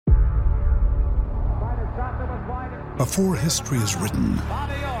Before history is written,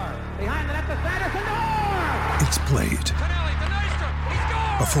 it's played.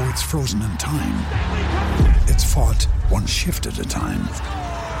 Before it's frozen in time, it's fought one shift at a time.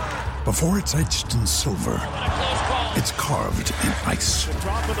 Before it's etched in silver, it's carved in ice.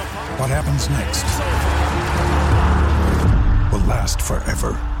 What happens next will last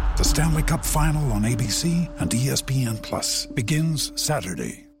forever. The Stanley Cup Final on ABC and ESPN Plus begins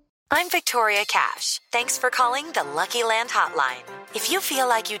Saturday. I'm Victoria Cash. Thanks for calling the Lucky Land Hotline. If you feel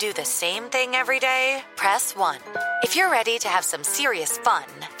like you do the same thing every day, press 1. If you're ready to have some serious fun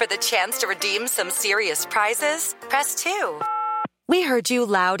for the chance to redeem some serious prizes, press 2. We heard you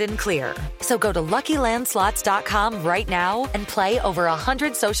loud and clear. So go to LuckyLandSlots.com right now and play over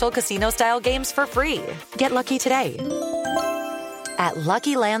 100 social casino-style games for free. Get lucky today at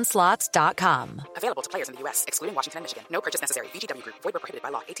LuckyLandSlots.com. Available to players in the U.S., excluding Washington and Michigan. No purchase necessary. VGW Group. Void where prohibited by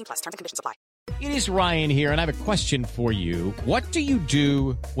law. 18+. Terms and conditions apply. It is Ryan here, and I have a question for you. What do you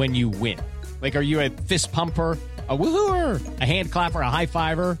do when you win? Like, are you a fist pumper, a woohooer, a hand clapper, a high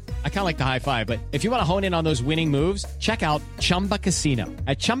fiver? I kind of like the high five, but if you want to hone in on those winning moves, check out Chumba Casino.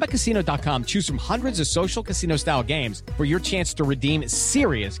 At ChumbaCasino.com, choose from hundreds of social casino-style games for your chance to redeem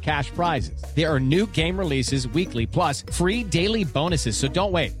serious cash prizes. There are new game releases weekly, plus free daily bonuses. So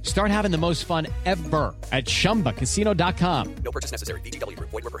don't wait. Start having the most fun ever at ChumbaCasino.com. No purchase necessary. VGW Group.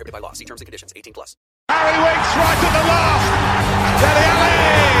 Void where prohibited by law. See terms and conditions. 18+. Harry Winks right at the last. Dele Alli.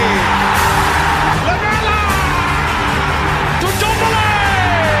 Lamella. To Dombele.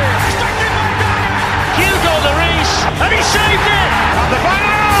 Expected by Dagger. Hugo Lloris. And he saved it. And the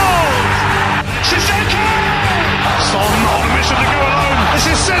finals. Sissoko. Son on a mission to go alone.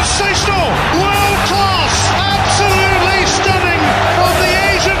 This is sensational. World class. Absolutely stunning. From the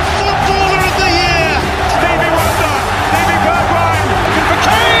Asian Footballer of the Year. Stevie Wonder. Stevie Bergwijn. Looking for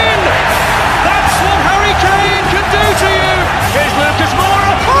Kane. That's what Harry Kane can do to you. Here's Lucas Moura.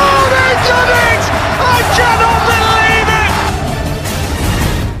 Oh, they've done it! I cannot believe it!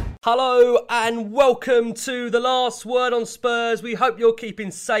 Hello and welcome to The Last Word on Spurs. We hope you're keeping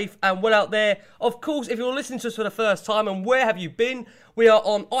safe and well out there. Of course, if you're listening to us for the first time, and where have you been? We are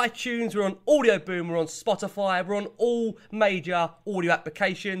on iTunes, we're on Audio Boom, we're on Spotify, we're on all major audio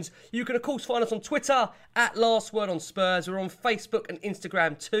applications. You can, of course, find us on Twitter at Last Word on Spurs. We're on Facebook and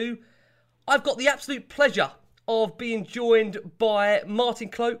Instagram too. I've got the absolute pleasure of being joined by Martin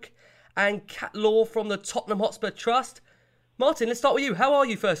Cloak and Kat Law from the Tottenham Hotspur Trust. Martin, let's start with you. How are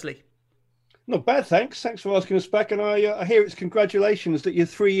you, firstly? Not bad, thanks. Thanks for asking us back. And I hear it's congratulations that you're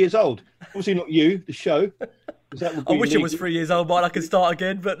 3 years old. Obviously not you, the show. That would be I wish it was 3 years old, but I could start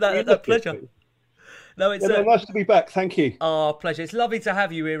again. But that pleasure. No, it's nice to be back. Thank you. Our pleasure. It's lovely to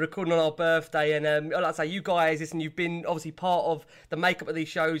have you here recording on our birthday. And like I say, you guys, listen, you've been obviously part of the makeup of these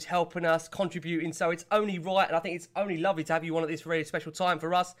shows, helping us, contributing. So it's only right, and I think it's only lovely to have you on at this really special time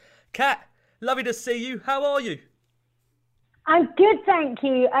for us. Kat, lovely to see you. How are you? I'm good, thank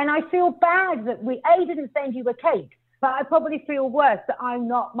you. And I feel bad that we didn't send you a cake, but I probably feel worse that I'm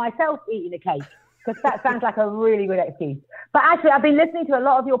not myself eating a cake, because that sounds like a really good excuse. But actually, I've been listening to a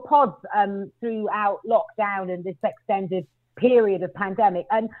lot of your pods throughout lockdown and this extended period of pandemic,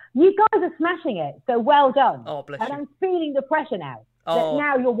 and you guys are smashing it. So well done. Oh, bless you. And I'm feeling the pressure now. Oh. That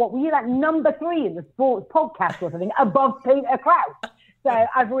now were you like number 3 in the sports podcast or something, above Peter Crouch? So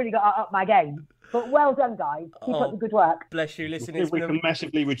I've really got to up my game. But well done, guys. Keep up the good work. Bless you. Listen, we can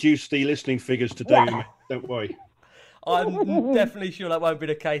massively reduce the listening figures today. Yeah. Don't worry. I'm definitely sure that won't be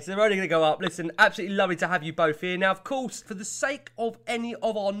the case. They're only going to go up. Listen, absolutely lovely to have you both here. Now, of course, for the sake of any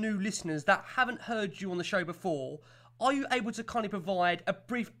of our new listeners that haven't heard you on the show before, are you able to kind of provide a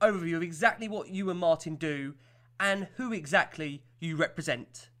brief overview of exactly what you and Martin do and who exactly you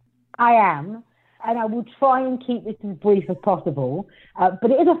represent? I am. And I will try and keep this as brief as possible. But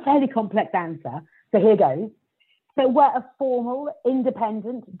it is a fairly complex answer. So here goes. So we're a formal,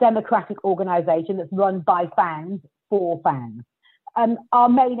 independent, democratic organisation that's run by fans for fans. Our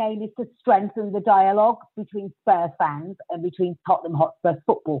main aim is to strengthen the dialogue between Spurs fans and between Tottenham Hotspur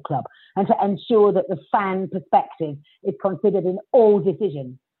Football Club, and to ensure that the fan perspective is considered in all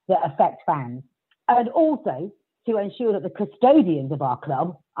decisions that affect fans. And also to ensure that the custodians of our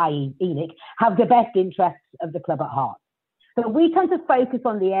club, i.e. ENIC, have the best interests of the club at heart. So we tend to focus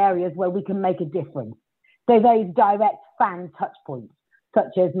on the areas where we can make a difference. So those direct fan touch points,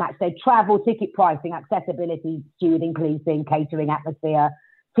 such as matchday travel, ticket pricing, accessibility, stewarding, policing, catering, atmosphere,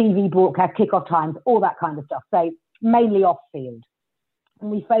 TV broadcast, kickoff times, all that kind of stuff. So mainly off field. And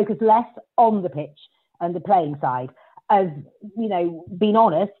we focus less on the pitch and the playing side. As, being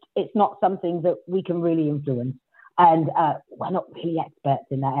honest, it's not something that we can really influence. And we're not really experts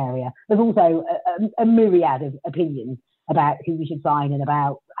in that area. There's also a myriad of opinions about who we should sign and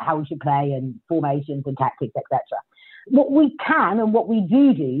about how we should play and formations and tactics, etc. What we can and what we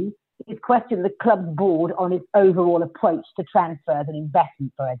do is question the club's board on its overall approach to transfers and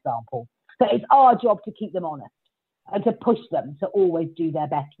investment, for example. So it's our job to keep them honest and to push them to always do their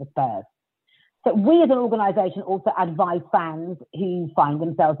best for Spurs. So we as an organisation also advise fans who find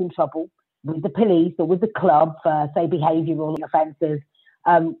themselves in trouble with the police or with the club for, say, behavioural offences.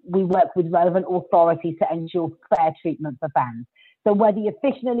 We work with relevant authorities to ensure fair treatment for fans. So we're the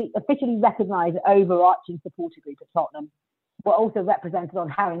officially recognised overarching supporter group at Tottenham. We're also represented on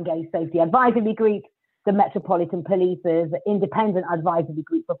Haringey's Safety Advisory Group, the Metropolitan Police's Independent Advisory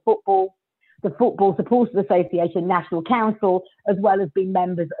Group for Football, the Football Supporters Association National Council, as well as being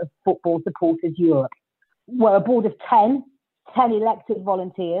members of Football Supporters Europe. We're a board of 10 elected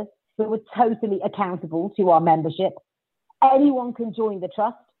volunteers who are totally accountable to our membership. Anyone can join the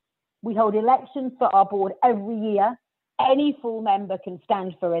trust. We hold elections for our board every year. Any full member can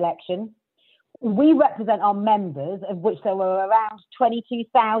stand for election. We represent our members, of which there were around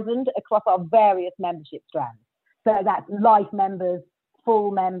 22,000 across our various membership strands. So that's life members,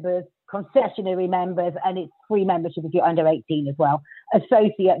 full members, concessionary members, and it's free membership if you're under 18 as well,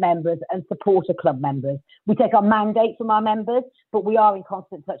 associate members and supporter club members. We take our mandate from our members, but we are in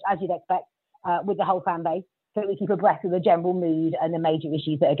constant touch, as you'd expect, with the whole fan base. So we keep abreast of the general mood and the major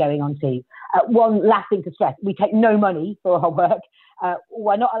issues that are going on too. One last thing to stress, we take no money for our work.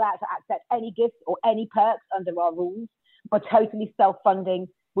 We're not allowed to accept any gifts or any perks under our rules. We're totally self-funding.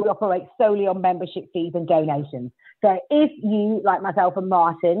 We operate solely on membership fees and donations. So if you, like myself and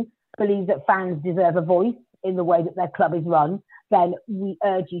Martin, believe that fans deserve a voice in the way that their club is run, then we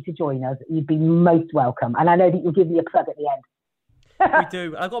urge you to join us. You'd be most welcome. And I know that you'll give me a plug at the end. We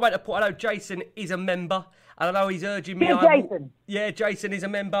do. I've got to make a point. I know Jason is a member, and I know he's urging me. Jason is a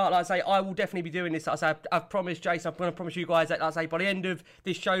member. Like I say, I will definitely be doing this. Like I say, I've promised Jason. I'm going to promise you guys that. Like I say, by the end of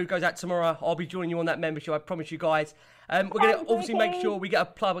this show goes out tomorrow, I'll be joining you on that membership. I promise you guys. We're going to obviously make sure we get a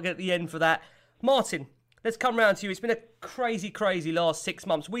plug at the end for that. Martin, let's come round to you. It's been a crazy last 6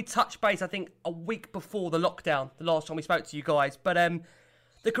 months. We touched base, I think, a week before the lockdown, the last time we spoke to you guys. But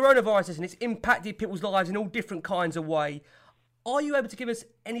the coronavirus, and it's impacted people's lives in all different kinds of ways. Are you able to give us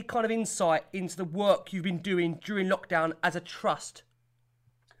any kind of insight into the work you've been doing during lockdown as a trust?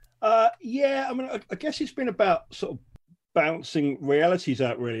 Yeah, I mean, I guess it's been about sort of bouncing realities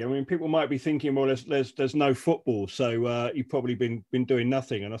out, really. I mean, people might be thinking, well, there's no football, so you've probably been doing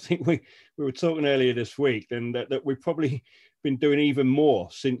nothing. And I think we were talking earlier this week, and that we've probably been doing even more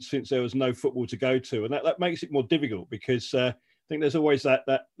since there was no football to go to, and that makes it more difficult because. I think there's always that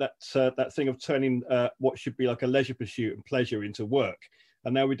thing of turning what should be like a leisure pursuit and pleasure into work.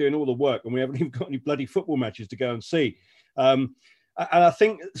 And now we're doing all the work and we haven't even got any bloody football matches to go and see. And I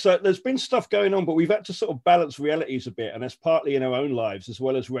think so there's been stuff going on, but we've had to sort of balance realities a bit. And that's partly in our own lives, as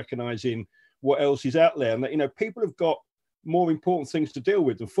well as recognizing what else is out there. And that, you know, people have got more important things to deal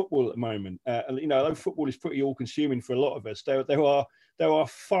with than football at the moment. And, you know, although football is pretty all consuming for a lot of us, there are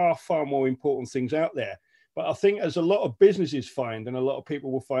far more important things out there. But I think as a lot of businesses find, and a lot of people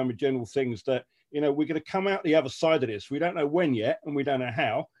will find with general things, that, you know, we're going to come out the other side of this. We don't know when yet, and we don't know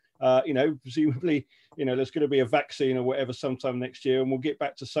how. You know, presumably, you know, there's going to be a vaccine or whatever sometime next year, and we'll get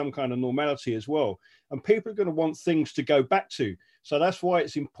back to some kind of normality as well. And people are going to want things to go back to. So that's why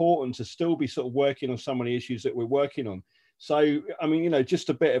it's important to still be sort of working on some of the issues that we're working on. So, I mean, you know, just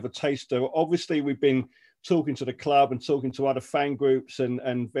a bit of a taster. Obviously, we've been talking to the club and talking to other fan groups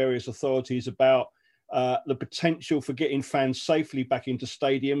and various authorities about the potential for getting fans safely back into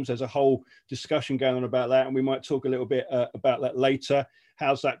stadiums. There's a whole discussion going on about that, and we might talk a little bit about that later.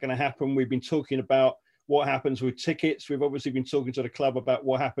 How's that going to happen? We've been talking about what happens with tickets. We've obviously been talking to the club about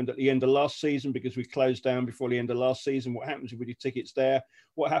what happened at the end of last season, because we closed down before the end of last season. What happens with your tickets there?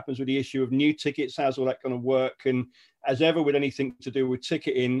 What happens with the issue of new tickets? How's all that going to work? And as ever with anything to do with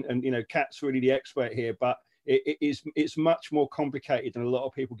ticketing, and, you know, Kat's really the expert here, but it's much more complicated than a lot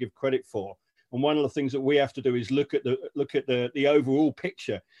of people give credit for. And one of the things that we have to do is look at the overall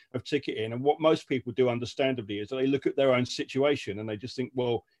picture of ticketing. And what most people do, understandably, is that they look at their own situation and they just think,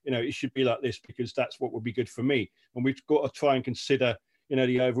 well, you know, it should be like this because that's what would be good for me. And we've got to try and consider, you know,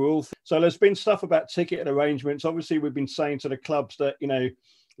 the overall thing. So there's been stuff about ticket arrangements. Obviously, we've been saying to the clubs that, you know,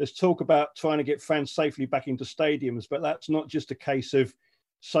 let's talk about trying to get fans safely back into stadiums. But that's not just a case of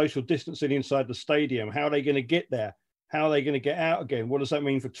social distancing inside the stadium. How are they going to get there? How are they going to get out again? What does that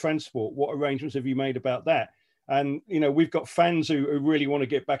mean for transport? What arrangements have you made about that? And, you know, we've got fans who really want to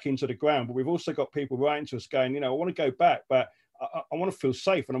get back into the ground, but we've also got people writing to us going, you know, I want to go back, but I want to feel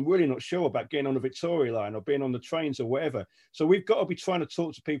safe, and I'm really not sure about getting on the Victoria line or being on the trains or whatever. So we've got to be trying to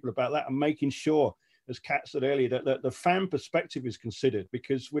talk to people about that and making sure, as Kat said earlier, that the fan perspective is considered,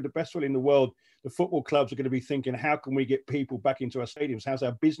 because with the best will in the world, the football clubs are going to be thinking, how can we get people back into our stadiums? How's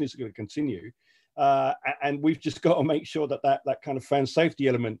our business going to continue? And we've just got to make sure that kind of fan safety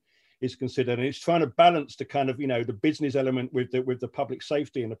element is considered. And it's trying to balance the kind of, the business element with the public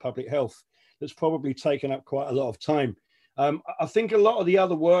safety and the public health that's probably taken up quite a lot of time. I think a lot of the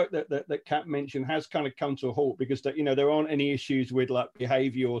other work that Kat mentioned has kind of come to a halt because there aren't any issues with like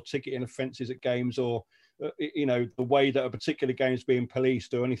behaviour or ticketing offences at games or, the way that a particular game is being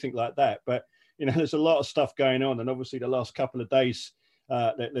policed or anything like that. But, there's a lot of stuff going on. And obviously the last couple of days,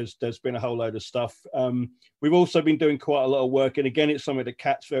 there's been a whole load of stuff. We've also been doing quite a lot of work. And again, it's something that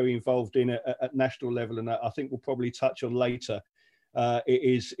Kat's very involved in at national level. And I think we'll probably touch on later.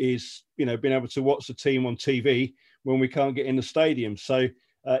 It is being able to watch the team on TV when we can't get in the stadium. So,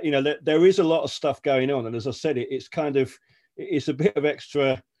 there is a lot of stuff going on. And as I said, it's a bit of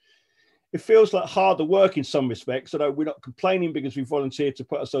extra. It feels like harder work in some respects. Although we're not complaining because we volunteered to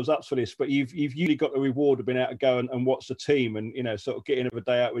put ourselves up for this, but you've usually got the reward of being able to go and watch the team and, sort of getting a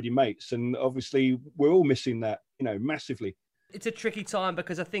day out with your mates. And obviously we're all missing that, massively. It's a tricky time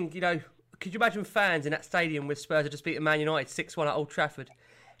because I think, could you imagine fans in that stadium with Spurs had just beaten Man United 6-1 at Old Trafford?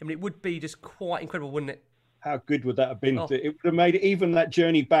 I mean, it would be just quite incredible, wouldn't it? How good would that have been? Oh. It would have made even that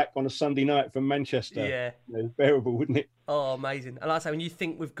journey back on a Sunday night from Manchester bearable, wouldn't it? Oh, amazing. And like I say, when you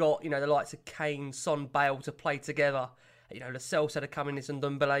think we've got, the likes of Kane, Son, Bale to play together, Lo Celso to come in, and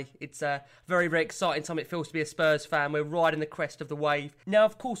Ndombele, it's a very, very exciting time it feels to be a Spurs fan. We're riding the crest of the wave. Now,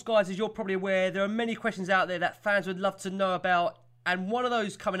 of course, guys, as you're probably aware, there are many questions out there that fans would love to know about. And one of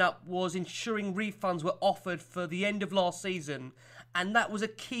those coming up was ensuring refunds were offered for the end of last season. And that was a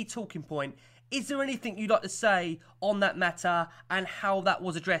key talking point. Is there anything you'd like to say on that matter and how that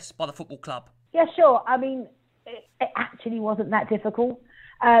was addressed by the football club? Yeah, sure. I mean, it actually wasn't that difficult.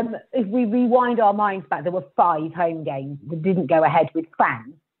 If we rewind our minds back, there were 5 home games that didn't go ahead with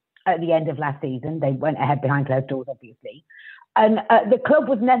fans at the end of last season. They went ahead behind closed doors, obviously. And the club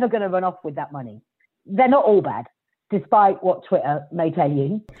was never going to run off with that money. They're not all bad, despite what Twitter may tell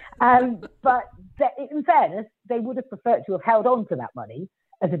you. But in fairness, they would have preferred to have held on to that money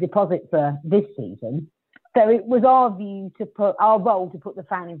as a deposit for this season. So it was our role to put the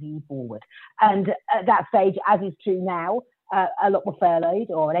fan view forward. And at that stage, as is true now, a lot were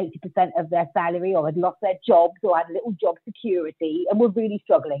furloughed or 80% of their salary or had lost their jobs or had little job security and were really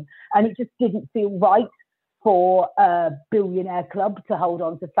struggling. And it just didn't feel right for a billionaire club to hold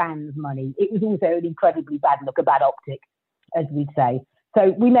on to fans' money. It was also an incredibly bad look, a bad optic, as we'd say.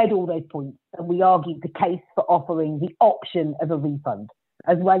 So we made all those points and we argued the case for offering the option of a refund,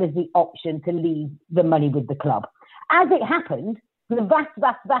 as well as the option to leave the money with the club. As it happened, the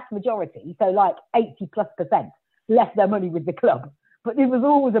vast majority, so like 80+%, left their money with the club. But it was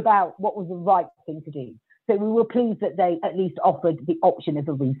always about what was the right thing to do. So we were pleased that they at least offered the option of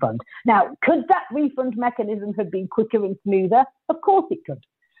a refund. Now, could that refund mechanism have been quicker and smoother? Of course it could.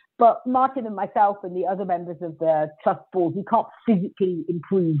 But Martin and myself and the other members of the trust board, we can't physically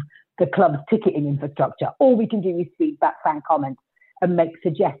improve the club's ticketing infrastructure. All we can do is feed back fan comments and make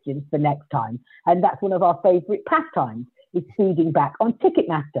suggestions for next time. And that's one of our favourite pastimes, is feeding back on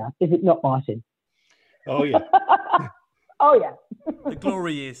Ticketmaster, is it not, Martin? Oh, yeah. Oh, yeah. The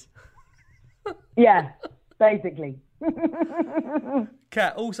glory is. Yeah, basically.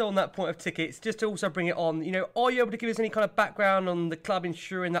 Kat, also on that point of tickets, just to also bring it on, are you able to give us any kind of background on the club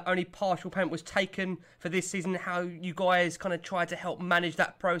ensuring that only partial payment was taken for this season, how you guys kind of tried to help manage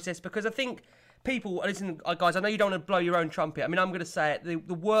that process? Because I think people, listen, guys, I know you don't want to blow your own trumpet. I mean, I'm going to say it,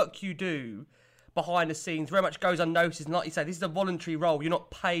 the work you do behind the scenes very much goes unnoticed. And like you say, this is a voluntary role. You're not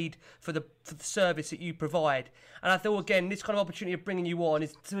paid for the service that you provide. And I thought, again, this kind of opportunity of bringing you on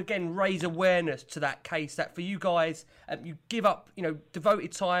is to, again, raise awareness to that case, that for you guys, you give up,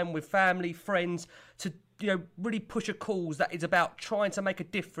 devoted time with family, friends, to, really push a cause that is about trying to make a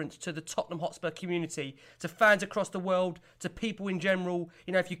difference to the Tottenham Hotspur community, to fans across the world, to people in general.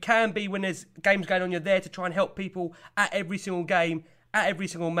 If you can be, when there's games going on, you're there to try and help people at every single game, at every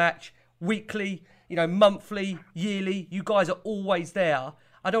single match, weekly, monthly, yearly. You guys are always there.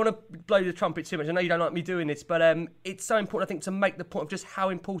 I don't want to blow the trumpet too much. I know you don't like me doing this, but it's so important, I think, to make the point of just how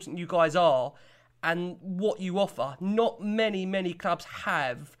important you guys are and what you offer. Not many clubs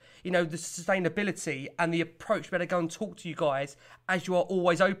have, the sustainability and the approach to be able to go and talk to you guys, as you are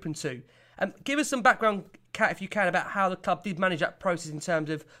always open to. Give us some background, Kat, if you can, about how the club did manage that process in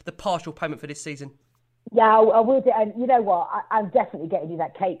terms of the partial payment for this season. Yeah, I will do. And you know what? I'm definitely getting you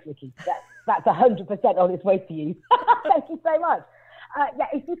that cake, Ricky. That's 100% on its way to you. Thank you so much.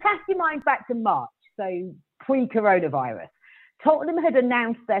 If you cast your mind back to March, so pre-coronavirus, Tottenham had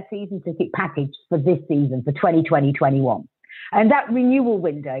announced their season ticket package for this season, for 2020-21. And that renewal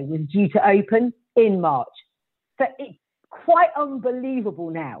window was due to open in March. So it's quite unbelievable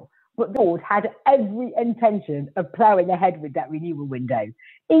now. But the board had every intention of ploughing ahead with that renewal window,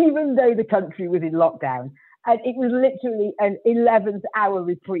 even though the country was in lockdown. And it was literally an 11th hour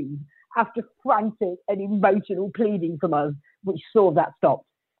reprieve after frantic and emotional pleading from us, which saw that stopped.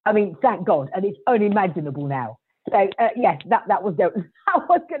 I mean, thank God. And it's unimaginable now. So, yes, that was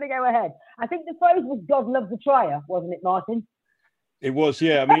going to go ahead. I think the phrase was God loves a trier, wasn't it, Martin? It was,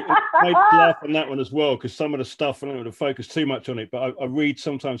 yeah. I mean, it made me laugh on that one as well, because some of the stuff, I don't want to focus too much on it, but I read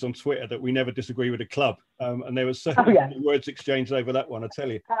sometimes on Twitter that we never disagree with the club. And there was so many words exchanged over that one, I tell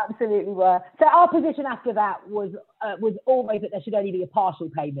you. Absolutely were. So our position after that was always that there should only be a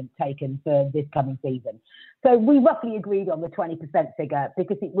partial payment taken for this coming season. So we roughly agreed on the 20% figure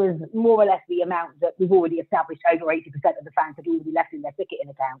because it was more or less the amount that we've already established. Over 80% of the fans had already left in their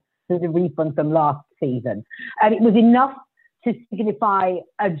ticketing account for the refund from last season. And it was enough to signify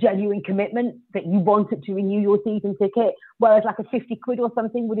a genuine commitment that you wanted to renew your season ticket, whereas like a 50 quid or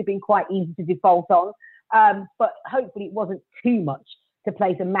something would have been quite easy to default on. But hopefully it wasn't too much to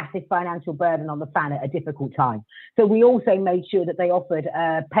place a massive financial burden on the fan at a difficult time. So we also made sure that they offered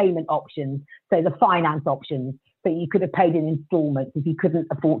payment options, so the finance options, so you could have paid in installments if you couldn't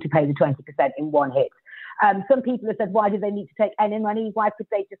afford to pay the 20% in one hit. Some people have said, why did they need to take any money? Why could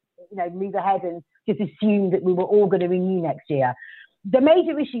they just, move ahead and just assume that we were all going to renew next year? The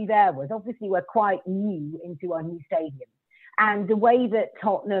major issue there was obviously we're quite new into our new stadium. And the way that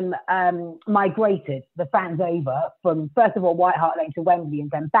Tottenham migrated the fans over from, first of all, White Hart Lane to Wembley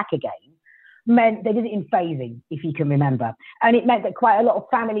and then back again, meant they did it in phasing, if you can remember. And it meant that quite a lot of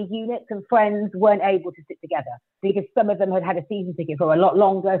family units and friends weren't able to sit together because some of them had had a season ticket for a lot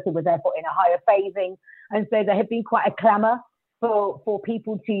longer, so were therefore in a higher phasing. And so there had been quite a clamour for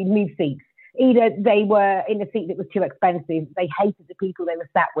people to move seats. Either they were in a seat that was too expensive, they hated the people they were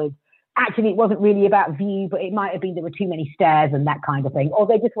sat with. Actually, it wasn't really about view, but it might have been there were too many stairs and that kind of thing, or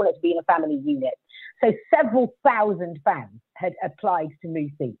they just wanted to be in a family unit. So several thousand fans had applied to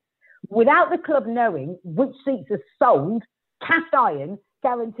move seats. Without the club knowing which seats are sold, cast iron,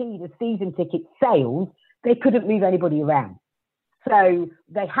 guaranteed as season ticket sales, they couldn't move anybody around. So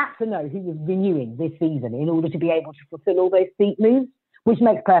they had to know who was renewing this season in order to be able to fulfill all those seat moves, which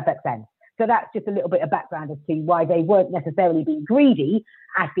makes perfect sense. So that's just a little bit of background as to why they weren't necessarily being greedy,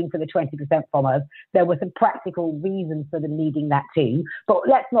 asking for the 20% from us. There were some practical reasons for them needing that too. But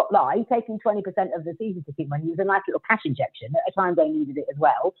let's not lie, taking 20% of the season ticket money was a nice little cash injection. At a time they needed it as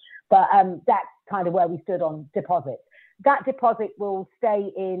well. But that's kind of where we stood on deposits. That deposit will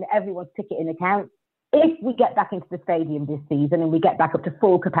stay in everyone's ticketing account. If we get back into the stadium this season and we get back up to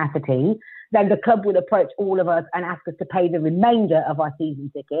full capacity, then the club will approach all of us and ask us to pay the remainder of our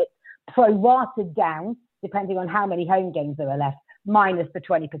season ticket, prorated down, depending on how many home games there are left, minus the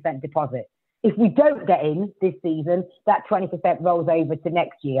 20% deposit. If we don't get in this season, that 20% rolls over to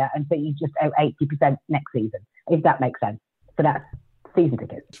next year, and so you just owe 80% next season, if that makes sense. So that's season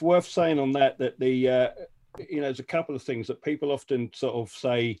tickets. It's worth saying on that the there's a couple of things that people often sort of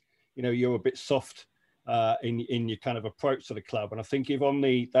say, you're a bit soft in your kind of approach to the club. And I think if on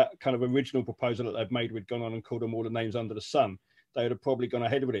that kind of original proposal that they've made, we'd gone on and called them all the names under the sun, they would have probably gone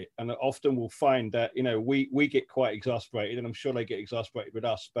ahead with it. And often we'll find that, we get quite exasperated, and I'm sure they get exasperated with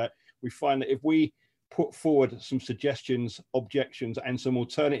us, but we find that if we put forward some suggestions, objections, and some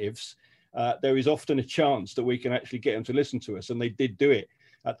alternatives, there is often a chance that we can actually get them to listen to us. And they did do it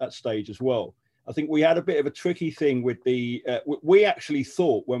at that stage as well. I think we had a bit of a tricky thing with we actually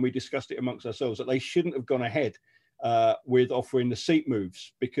thought when we discussed it amongst ourselves that they shouldn't have gone ahead with offering the seat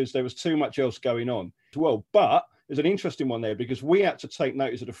moves because there was too much else going on as well. But there's an interesting one there because we had to take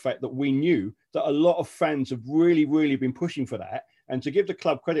notice of the fact that we knew that a lot of fans have really, really been pushing for that. And to give the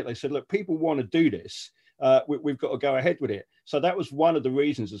club credit, they said, look, people want to do this. We've got to go ahead with it. So that was one of the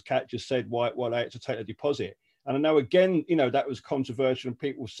reasons, as Kat just said, why they had to take a deposit. And I know, again, that was controversial and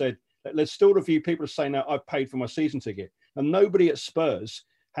people said, there's still a few people are saying that I've paid for my season ticket. And nobody at Spurs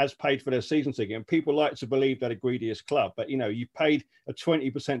has paid for their season ticket. And people like to believe they're the greediest club. But, you paid a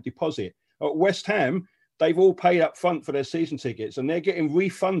 20% deposit. At West Ham, they've all paid up front for their season tickets and they're getting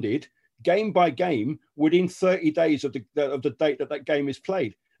refunded game by game within 30 days of the date that game is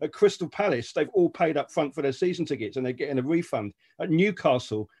played. At Crystal Palace, they've all paid up front for their season tickets and they're getting a refund. At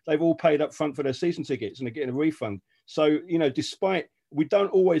Newcastle, they've all paid up front for their season tickets and they're getting a refund. So, despite we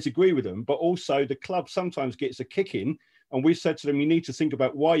don't always agree with them, but also the club sometimes gets a kick in And we said to them, you need to think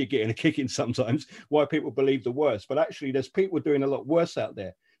about why you're getting a kicking sometimes, why people believe the worst. But actually, there's people doing a lot worse out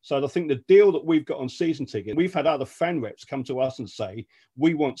there. So I think the deal that we've got on season ticket, we've had other fan reps come to us and say,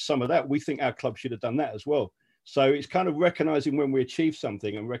 we want some of that. We think our club should have done that as well. So it's kind of recognising when we achieve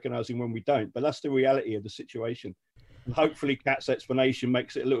something and recognising when we don't. But that's the reality of the situation. And hopefully Kat's explanation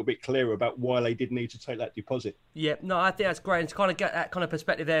makes it a little bit clearer about why they did need to take that deposit. Yeah, no, I think that's great. And to kind of get that kind of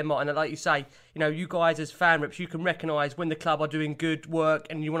perspective there, Martin, and like you say, you guys as fan reps, you can recognise when the club are doing good work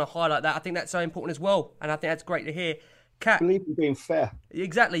and you want to highlight that. I think that's so important as well. And I think that's great to hear. Kat, I believe in being fair.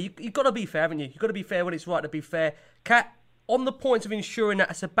 Exactly. You've got to be fair, haven't you? You've got to be fair when it's right to be fair. Kat, on the points of ensuring that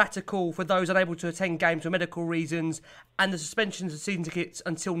a sabbatical for those unable to attend games for medical reasons and the suspensions of season tickets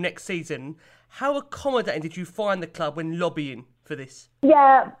until next season, how accommodating did you find the club when lobbying for this?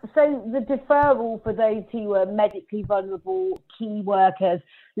 Yeah, so the deferral for those who are medically vulnerable, key workers,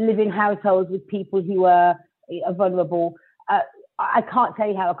 live in households with people who are vulnerable, I can't tell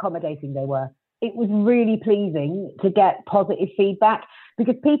you how accommodating they were. It was really pleasing to get positive feedback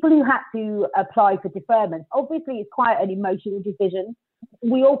because people who had to apply for deferment, obviously it's quite an emotional decision.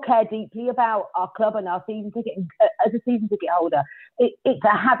 We all care deeply about our club and our season ticket. As a season ticket holder, it's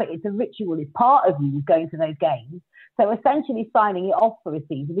a habit, it's a ritual, it's part of you going to those games. So essentially signing it off for a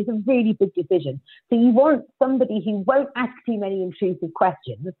season is a really big decision. So you want somebody who won't ask too many intrusive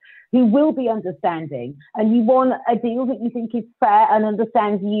questions, who will be understanding, and you want a deal that you think is fair and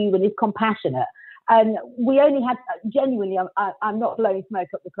understands you and is compassionate. And we only had, genuinely, I'm not blowing smoke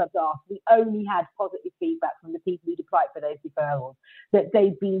up the club's arse, we only had positive feedback from the people who'd applied for those deferrals, that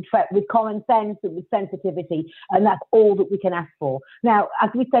they've been treated with common sense and with sensitivity, and that's all that we can ask for. Now, as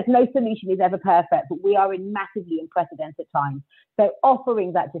we said, no solution is ever perfect, but we are in massively unprecedented times. So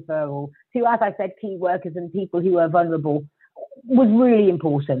offering that deferral to, as I said, key workers and people who are vulnerable was really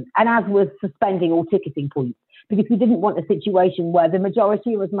important, and as was suspending all ticketing points, because we didn't want a situation where the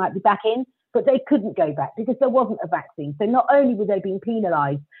majority of us might be back in, but they couldn't go back because there wasn't a vaccine. So not only were they being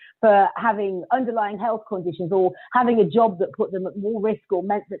penalised for having underlying health conditions or having a job that put them at more risk or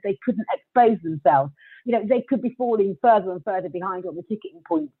meant that they couldn't expose themselves, they could be falling further and further behind on the ticketing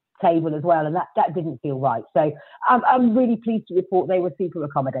point table as well, and that didn't feel right. So I'm really pleased to report they were super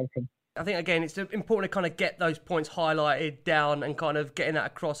accommodating. I think, again, it's important to kind of get those points highlighted down and kind of getting that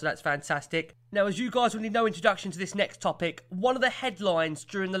across, so that's fantastic. Now, as you guys will need no introduction to this next topic, one of the headlines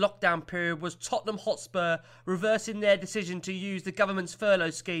during the lockdown period was Tottenham Hotspur reversing their decision to use the government's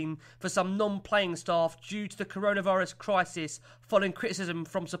furlough scheme for some non-playing staff due to the coronavirus crisis following criticism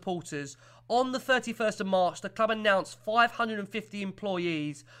from supporters. On the 31st of March, the club announced 550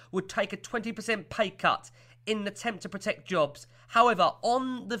 employees would take a 20% pay cut in an attempt to protect jobs. However,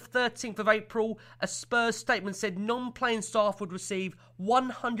 on the 13th of April, a Spurs statement said non-playing staff would receive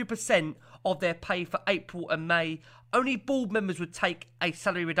 100% of their pay for April and May. Only board members would take a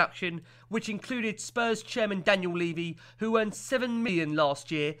salary reduction, which included Spurs chairman Daniel Levy, who earned $7 million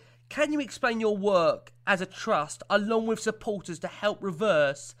last year. Can you explain your work as a trust, along with supporters, to help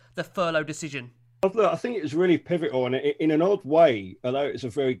reverse the furlough decision? Look, I think it was really pivotal, and in an odd way, although it's a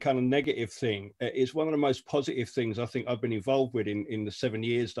very kind of negative thing, it's one of the most positive things I think I've been involved with in the 7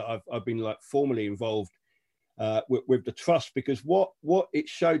 years that I've been formally involved with the trust, because what it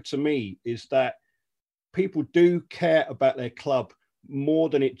showed to me is that people do care about their club more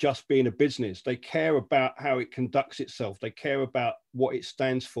than it just being a business. They care about how it conducts itself. They care about what it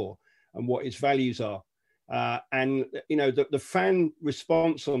stands for and what its values are. And the fan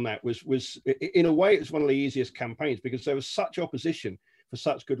response on that was in a way, it was one of the easiest campaigns because there was such opposition for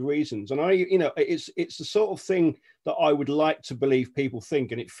such good reasons. And it's the sort of thing that I would like to believe people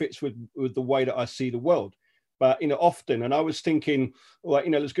think, and it fits with the way that I see the world. But often, and I was thinking, well,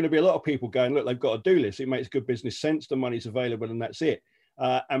 there's going to be a lot of people going, look, they've got to do this. It makes good business sense. The money's available, and that's it.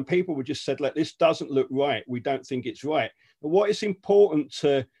 And people would just said, look, this doesn't look right. We don't think it's right. But what is important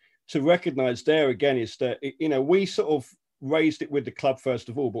to recognize there again is that, we sort of raised it with the club first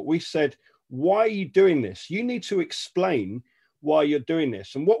of all, but we said, why are you doing this? You need to explain why you're doing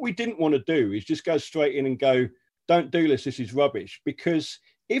this. And what we didn't want to do is just go straight in and go, don't do this. This is rubbish. Because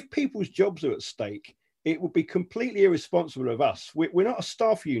if people's jobs are at stake, it would be completely irresponsible of us. We're not a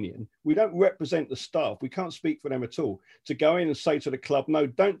staff union. We don't represent the staff. We can't speak for them at all. To go in and say to the club, no,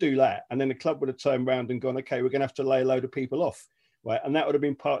 don't do that. And then the club would have turned around and gone, okay, we're going to have to lay a load of people off. Right. And that would have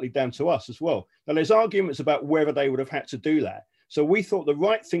been partly down to us as well. Now, there's arguments about whether they would have had to do that. So we thought the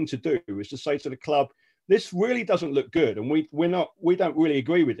right thing to do is to say to the club, this really doesn't look good. And we don't really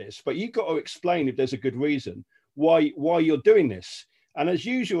agree with this, but you've got to explain, if there's a good reason, why you're doing this. And as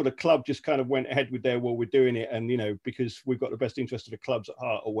usual, the club just kind of went ahead with their, well, we're doing it. And, because we've got the best interest of the clubs at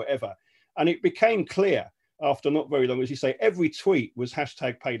heart or whatever. And it became clear after not very long, as you say, every tweet was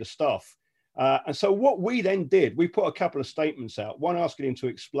hashtag pay the staff. And so what we then did, we put a couple of statements out, one asking him to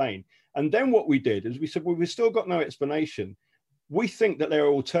explain. And then what we did is we said, well, we've still got no explanation. We think that there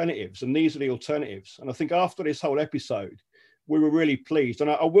are alternatives, and these are the alternatives. And I think after this whole episode, we were really pleased. And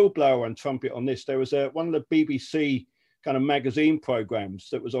I will blow our own trumpet on this. There was one of the BBC kind of magazine programs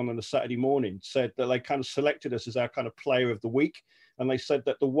that was on a Saturday morning, said that they kind of selected us as our kind of player of the week. And they said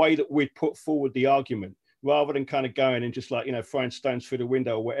that the way that we'd put forward the argument, rather than kind of going and just like, you know, throwing stones through the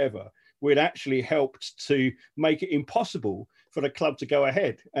window or whatever, we'd actually helped to make it impossible for the club to go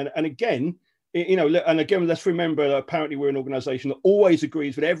ahead. And again, you know, and again, let's remember that apparently we're an organisation that always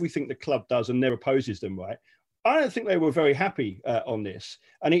agrees with everything the club does and never opposes them, right? I don't think they were very happy on this.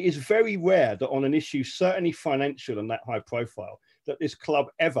 And it is very rare that on an issue, certainly financial and that high profile, that this club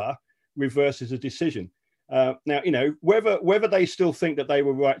ever reverses a decision. Now, you know, whether they still think that they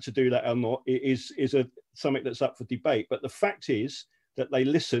were right to do that or not is something that's up for debate. But the fact is that they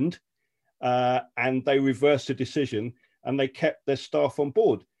listened and they reversed the decision and they kept their staff on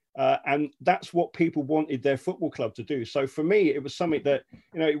board. And that's what people wanted their football club to do. So for me, it was something that,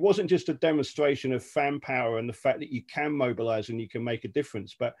 you know, it wasn't just a demonstration of fan power and the fact that you can mobilize and you can make a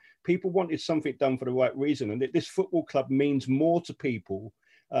difference, but people wanted something done for the right reason. And this football club means more to people,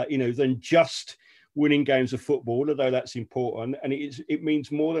 you know, than just winning games of football, although that's important. And it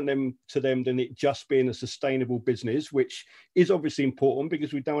means more to them than it just being a sustainable business, which is obviously important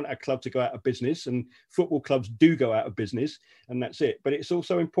because we don't want our club to go out of business, and football clubs do go out of business, and that's it. But it's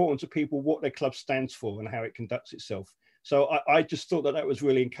also important to people what their club stands for and how it conducts itself. So I just thought that was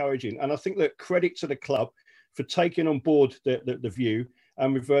really encouraging. And I think that credit to the club for taking on board the view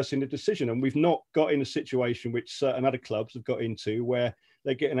and reversing the decision. And we've not got in a situation which certain other clubs have got into where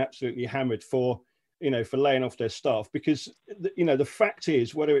they're getting absolutely hammered for laying off their staff, because, you know, the fact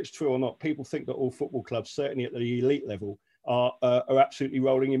is, whether it's true or not, people think that all football clubs, certainly at the elite level, are absolutely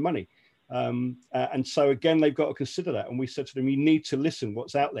rolling in money. And so, again, they've got to consider that. And we said to them, you need to listen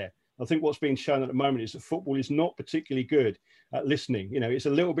what's out there. I think what's being shown at the moment is that football is not particularly good at listening. You know, it's a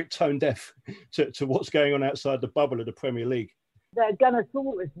little bit tone deaf to what's going on outside the bubble of the Premier League. The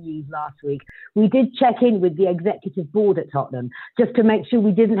Gunnosaurus news last week, we did check in with the executive board at Tottenham just to make sure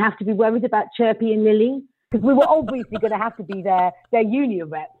we didn't have to be worried about Chirpy and Lily, because we were obviously going to have to be their union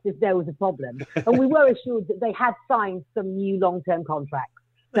reps if there was a problem. And we were assured that they had signed some new long-term contracts.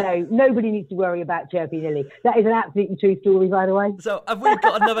 So nobody needs to worry about Chirpy and Lily. That is an absolutely true story, by the way. So have we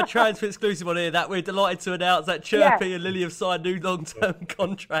got another transfer exclusive on here that we're delighted to announce that Chirpy and Lily have signed new long-term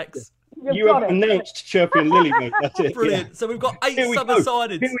contracts? You have announced Chirpy and Lily, mate. That's it. Brilliant. Yeah. So we've got 8 summer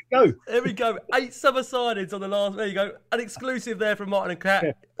signings. Here we go. There we go. 8 summer signings on the last. There you go. An exclusive there from Martin and Kat.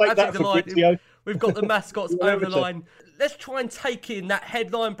 Yeah, take that for Frizio. We've got the mascots over the line. Let's try and take in that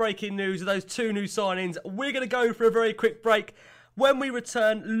headline breaking news of those 2 new signings. We're going to go for a very quick break. When we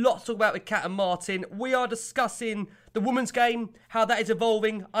return, lots to talk about with Kat and Martin. We are discussing the women's game, how that is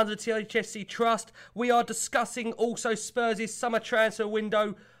evolving under the THST Trust. We are discussing also Spurs' summer transfer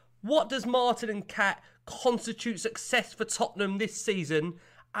window. What does Martin and Kat constitute success for Tottenham this season?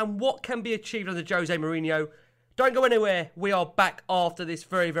 And what can be achieved under Jose Mourinho? Don't go anywhere. We are back after this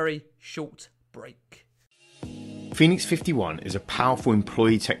very, very short break. Phoenix 51 is a powerful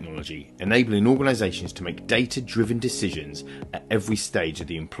employee technology enabling organisations to make data-driven decisions at every stage of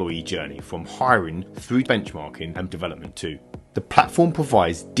the employee journey, from hiring through benchmarking and development too. The platform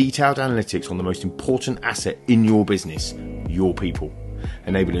provides detailed analytics on the most important asset in your business, your people,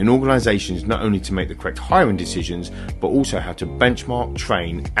 enabling organisations not only to make the correct hiring decisions, but also how to benchmark,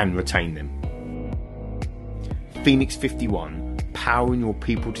 train and retain them. Phoenix 51, powering your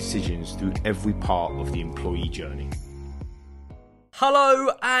people decisions through every part of the employee journey.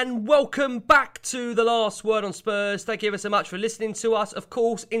 Hello and welcome back to The Last Word on Spurs. Thank you ever so much for listening to us. Of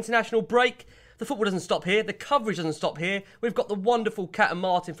course, international break. The football doesn't stop here. The coverage doesn't stop here. We've got the wonderful Kat and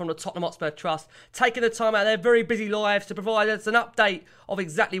Martin from the Tottenham Hotspur Trust taking the time out of their very busy lives to provide us an update of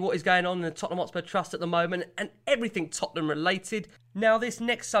exactly what is going on in the Tottenham Hotspur Trust at the moment and everything Tottenham related. Now, this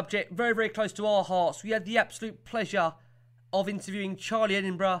next subject, very, very close to our hearts. We had the absolute pleasure of interviewing Charlie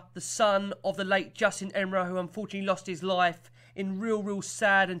Edinburgh, the son of the late Justin Edinburgh, who unfortunately lost his life in real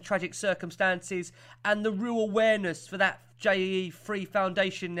sad and tragic circumstances, and the real awareness for that JEE Free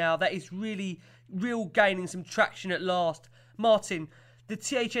Foundation now that is really gaining some traction at last. Martin, the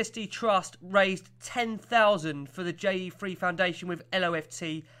THST Trust raised $10,000 for the JEE Free Foundation with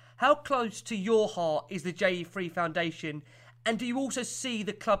LOFT. How close to your heart is the JEE Free Foundation? And do you also see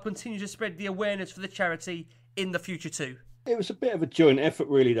the club continue to spread the awareness for the charity in the future too? It was a bit of a joint effort,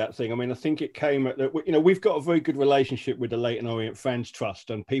 really, that thing. I mean, I think it came at that, you know, we've got a very good relationship with the Leyton Orient Fans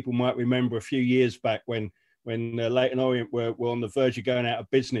Trust, and people might remember a few years back when when Leyton Orient were on the verge of going out of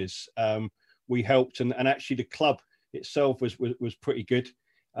business. We helped, and actually the club itself was pretty good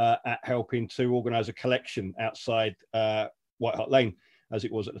at helping to organise a collection outside White Hart Lane, as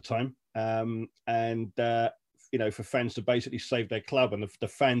it was at the time, for fans to basically save their club, and the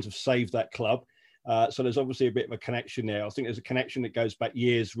fans have saved that club. So there's obviously a bit of a connection there. I think there's a connection that goes back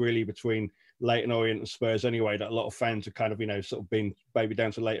years, really, between Leyton Orient and Spurs anyway, that a lot of fans have kind of, sort of been maybe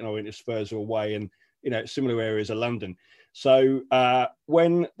down to Leyton Orient if Spurs are away, and, similar areas of London. So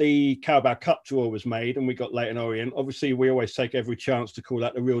when the Carabao Cup draw was made and we got Leyton Orient, obviously we always take every chance to call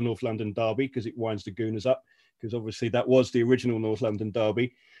that the real North London derby, because it winds the Gooners up, because obviously that was the original North London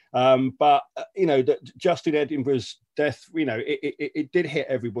derby. But Justin Edinburgh's death, it did hit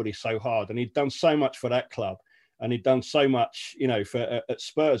everybody so hard, and he'd done so much for that club, and he'd done so much, for at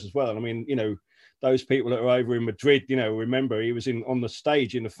Spurs as well. And I mean, those people that are over in Madrid, remember he was on the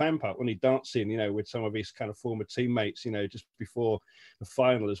stage in the fan park when he dancing, with some of his kind of former teammates, just before the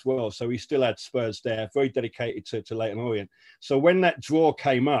final as well. So he still had Spurs there, very dedicated to Leyton Orient. So when that draw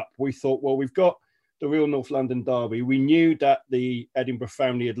came up, we thought, well, we've got the real North London derby. We knew that the Edinburgh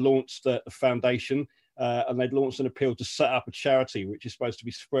family had launched the foundation, and they'd launched an appeal to set up a charity, which is supposed to be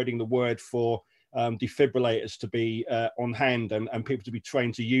spreading the word for defibrillators to be on hand, and people to be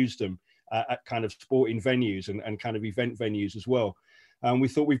trained to use them at kind of sporting venues and kind of event venues as well. And we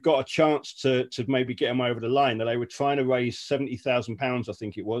thought we've got a chance to maybe get them over the line. That they were trying to raise £70,000, I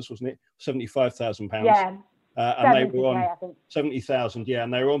think it was, wasn't it? £75,000. Yeah. And they were on 70,000,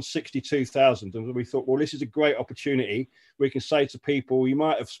 and they were on 62,000. And we thought, well, this is a great opportunity. We can say to people, you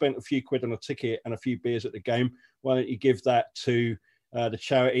might have spent a few quid on a ticket and a few beers at the game. Why don't you give that to the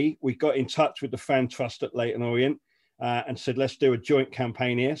charity? We got in touch with the fan trust at Leyton Orient and said, let's do a joint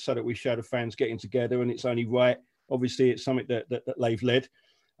campaign here so that we show the fans getting together, and it's only right. Obviously, it's something that they've led.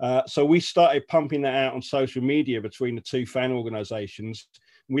 So we started pumping that out on social media between the two fan organisations.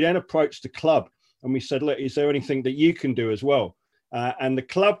 We then approached the club and we said, look, is there anything that you can do as well? And the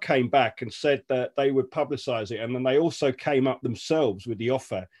club came back and said that they would publicise it. And then they also came up themselves with the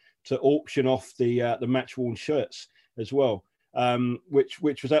offer to auction off the match-worn shirts as well,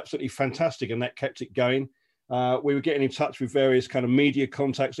 which was absolutely fantastic. And that kept it going. We were getting in touch with various kind of media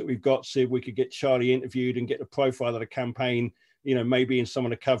contacts that we've got, see if we could get Charlie interviewed and get the profile of the campaign, maybe in some of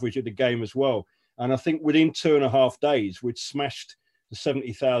the coverage of the game as well. And I think within 2.5 days, we'd smashed the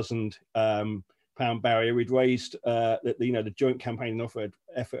 £70,000 barrier. We'd raised the joint campaign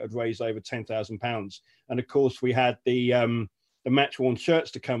effort had raised over £10,000, and of course we had the match-worn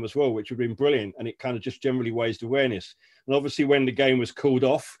shirts to come as well, which would have been brilliant, and it kind of just generally raised awareness. And obviously when the game was called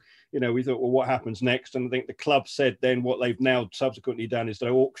off, we thought, well, what happens next? And I think the club said then what they've now subsequently done is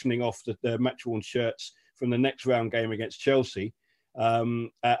they're auctioning off the match-worn shirts from the next round game against Chelsea, and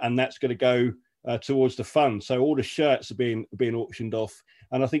that's going to go towards the fund. So all the shirts are being auctioned off.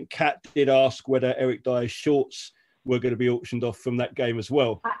 And I think Kat did ask whether Eric Dyer's shorts were going to be auctioned off from that game as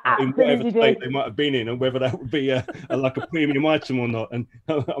well, in whatever state they might have been in, and whether that would be like a premium item or not. And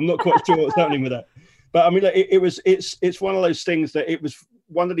I'm not quite sure what's happening with that. But I mean, it's one of those things that it was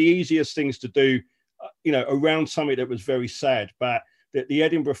one of the easiest things to do, around something that was very sad. But the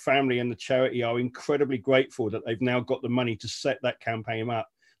Edinburgh family and the charity are incredibly grateful that they've now got the money to set that campaign up.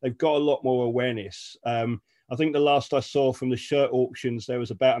 They've got a lot more awareness. I think the last I saw from the shirt auctions, there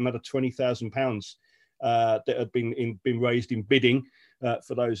was about another £20,000 that had been raised in bidding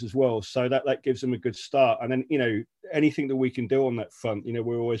for those as well. So that gives them a good start. And then, anything that we can do on that front,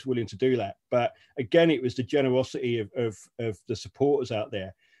 we're always willing to do that. But again, it was the generosity of the supporters out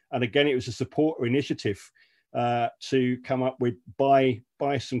there. And again, it was a supporter initiative to come up with buy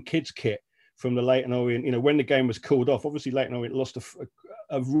some kids kit from the Leyton Orient. When the game was called off, obviously Leyton Orient lost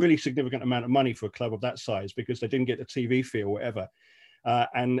a really significant amount of money for a club of that size because they didn't get the TV fee or whatever.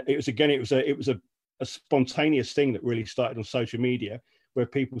 And it was a spontaneous thing that really started on social media, where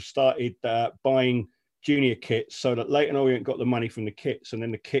people started buying junior kits so that Leyton Orient got the money from the kits, and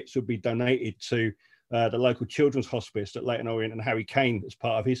then the kits would be donated to the local children's hospice that Leyton Orient and Harry Kane, as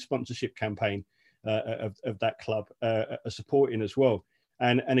part of his sponsorship campaign of that club, are supporting as well.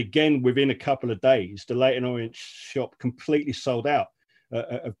 And again, within a couple of days, the Leyton Orient shop completely sold out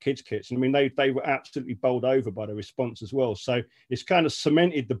of kids' kits. And I mean, they were absolutely bowled over by the response as well. So it's kind of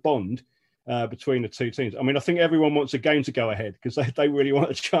cemented the bond between the two teams. I mean, I think everyone wants a game to go ahead because they really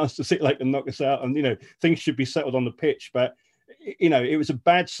want a chance to sit like and knock us out. And, things should be settled on the pitch. But, it was a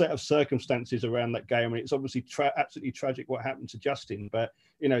bad set of circumstances around that game. I mean, it's obviously absolutely tragic what happened to Justin. But,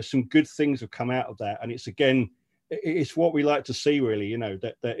 some good things have come out of that. And it's what we like to see, really,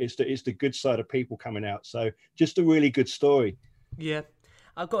 that it's the good side of people coming out. So just a really good story. Yeah.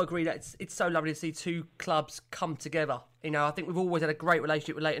 I've got to agree that it's so lovely to see two clubs come together. I think we've always had a great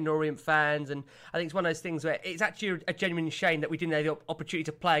relationship with Leyton Orient fans, and I think it's one of those things where it's actually a genuine shame that we didn't have the opportunity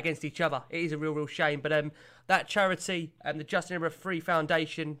to play against each other. It is a real shame. But that charity, the Justin Edinburgh Free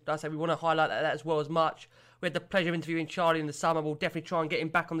Foundation, like I say, we want to highlight that as well as much. We had the pleasure of interviewing Charlie in the summer. We'll definitely try and get him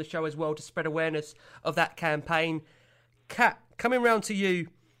back on the show as well to spread awareness of that campaign. Kat, coming round to you.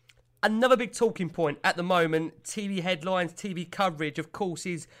 Another big talking point at the moment, TV headlines, TV coverage, of course,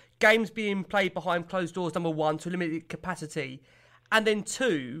 is games being played behind closed doors, number one, to limited capacity. And then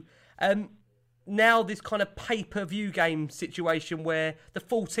two, now this kind of pay-per-view game situation where the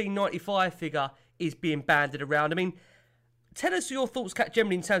 $14.95 figure is being banded around. I mean, tell us your thoughts, Kat,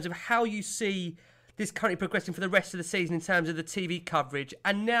 generally in terms of how you see this currently progressing for the rest of the season in terms of the TV coverage,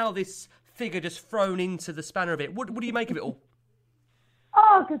 and now this figure just thrown into the spanner of it. What do you make of it all?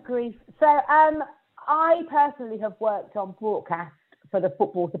 Oh, good grief. So I personally have worked on broadcast for the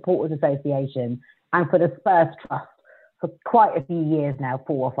Football Supporters Association and for the Spurs Trust for quite a few years now,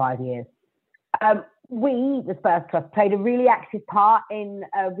 4 or 5 years. We, the Spurs Trust, played a really active part in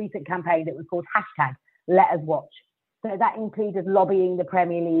a recent campaign that was called #LetUsWatch. So that included lobbying the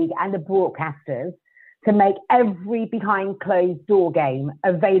Premier League and the broadcasters to make every behind closed door game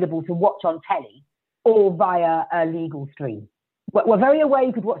available to watch on telly or via a legal stream. We're very aware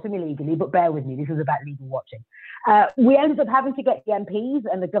you could watch them illegally, but bear with me, this is about legal watching. We ended up having to get the MPs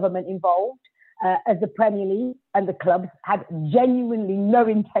and the government involved, as the Premier League and the clubs had genuinely no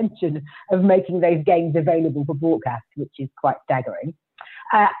intention of making those games available for broadcast, which is quite staggering.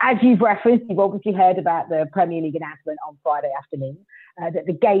 As you've referenced, you've obviously heard about the Premier League announcement on Friday afternoon, that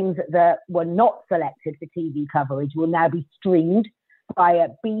the games that were not selected for TV coverage will now be streamed via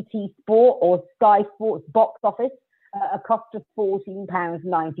BT Sport or Sky Sports box office, a cost of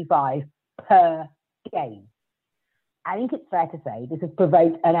 £14.95 per game. I think it's fair to say this has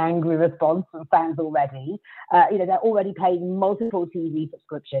provoked an angry response from fans already. They're already paying multiple TV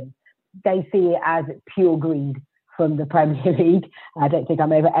subscriptions. They see it as pure greed from the Premier League. I don't think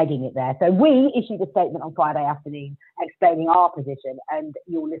I'm over-egging it there. So we issued a statement on Friday afternoon explaining our position, and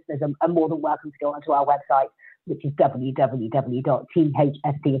your listeners are more than welcome to go onto our website, which is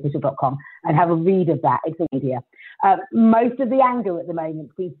www.THSTofficial.com, and have a read of that. It's a media. Most of the anger at the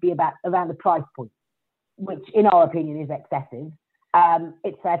moment seems to be around the price point, which in our opinion is excessive.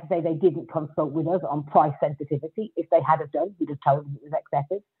 It's fair to say they didn't consult with us on price sensitivity. If they had have done, we'd have told them it was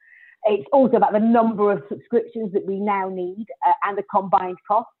excessive. It's also about the number of subscriptions that we now need and the combined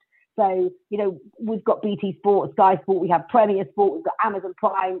cost. So, we've got BT Sport, Sky Sport, we have Premier Sport, we've got Amazon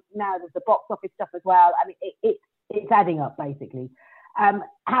Prime, now there's the box office stuff as well. I mean, it's adding up, basically.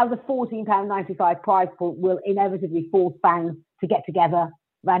 How the £14.95 price point will inevitably force fans to get together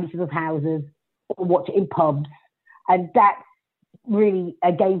around each other's houses or watch it in pubs. And that's really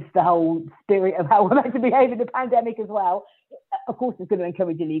against the whole spirit of how we're meant to behave in the pandemic as well. Of course, it's going to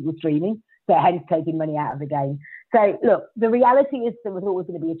encourage illegal streaming, so hence taking money out of the game. So, look, the reality is there was always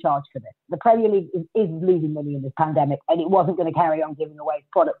going to be a charge for this. The Premier League is losing money in this pandemic, and it wasn't going to carry on giving away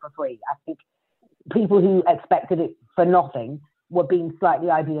product for free. I think people who expected it for nothing were being slightly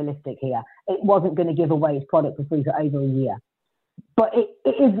idealistic here. It wasn't going to give away its product for free for over a year. But it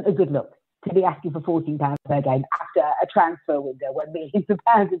isn't a good look to be asking for £14 per game after a transfer window where millions of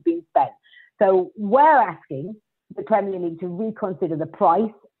pounds have been spent. So we're asking the Premier League to reconsider the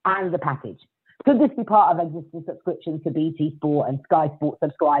price and the package. Could this be part of existing subscriptions to BT Sport and Sky Sports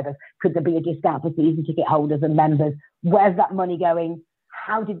subscribers? Could there be a discount for season ticket holders and members? Where's that money going?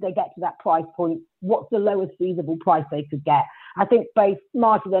 How did they get to that price point? What's the lowest feasible price they could get? I think both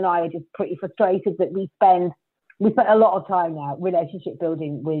Martin and I are just pretty frustrated that we spent a lot of time now relationship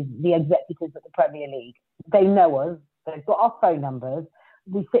building with the executives at the Premier League. They know us. They've got our phone numbers.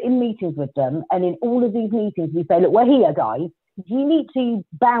 We sit in meetings with them. And in all of these meetings, we say, look, we're here, guys. You need to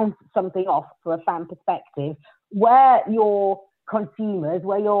bounce something off for a fan perspective where your consumers,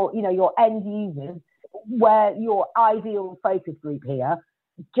 where your end users, where your ideal focus group here,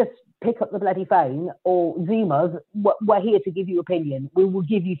 just pick up the bloody phone or Zoom us. We're here to give you opinion. We will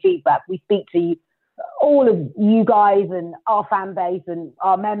give you feedback. We speak to all of you guys and our fan base and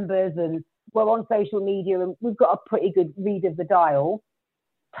our members, and we're on social media, and we've got a pretty good read of the dial.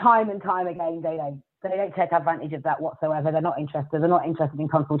 Time and time again, they don't take advantage of that whatsoever. They're not interested. They're not interested in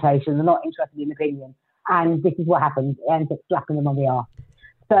consultation. They're not interested in opinion. And this is what happens. It ends up slapping them on the arse.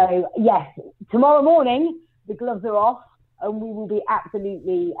 So, yes, tomorrow morning, the gloves are off, and we will be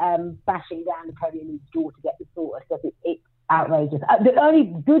absolutely bashing down the Premier League's door to get this sorted, because it's outrageous. The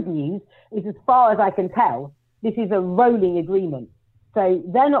only good news is, as far as I can tell, this is a rolling agreement. So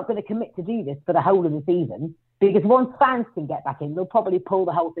they're not going to commit to do this for the whole of the season. Because once fans can get back in, they'll probably pull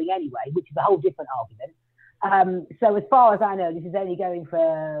the whole thing anyway, which is a whole different argument. So as far as I know, this is only going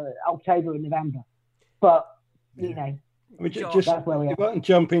for October and November. But, you know, I mean, just that's where we are. If I can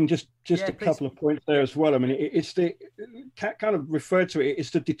jump in, just a please. couple of points there as well. I mean, it's the Kat kind of referred to it. It's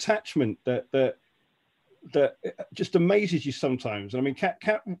the detachment that just amazes you sometimes. I mean, Kat,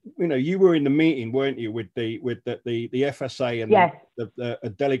 you know, you were in the meeting, weren't you, with the FSA and yes. a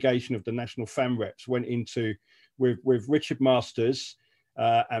delegation of the national fan reps went into with Richard Masters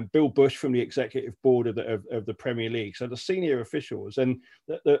and Bill Bush from the executive board of the Premier League, so the senior officials, and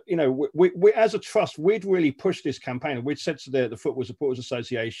you know, we as a trust, we'd really pushed this campaign. We'd said to the Football Supporters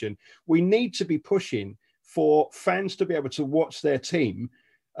Association, we need to be pushing for fans to be able to watch their team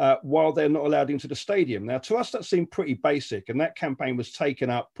while they're not allowed into the stadium. Now, to us, that seemed pretty basic, and that campaign was taken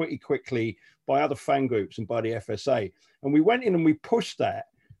up pretty quickly by other fan groups and by the FSA. And we went in and we pushed that,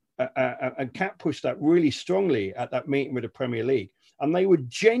 and Kat pushed that really strongly at that meeting with the Premier League. And they were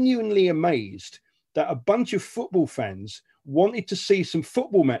genuinely amazed that a bunch of football fans wanted to see some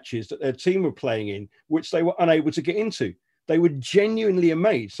football matches that their team were playing in, which they were unable to get into. They were genuinely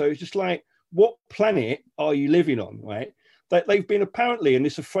amazed. So it's just like, what planet are you living on, right? They've been apparently, and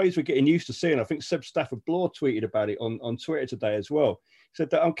it's a phrase we're getting used to seeing, I think Seb Stafford-Bloor tweeted about it on Twitter today as well. He said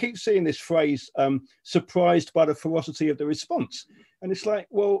that I keep seeing this phrase, surprised by the ferocity of the response. And it's like,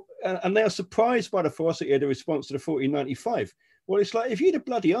 well, and they're surprised by the ferocity of the response to the 1495. Well, it's like, if you'd have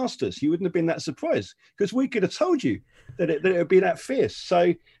bloody asked us, you wouldn't have been that surprised, because we could have told you that it would be that fierce.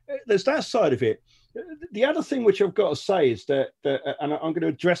 So there's that side of it. The other thing which I've got to say is that and I'm going to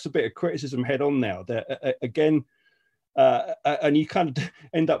address a bit of criticism head on now, that again, and you kind of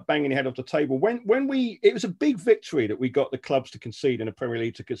end up banging your head off the table. It was a big victory that we got the clubs to concede and the Premier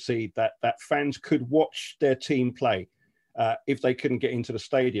League to concede that fans could watch their team play if they couldn't get into the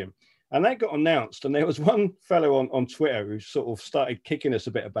stadium. And that got announced, and there was one fellow on Twitter who sort of started kicking us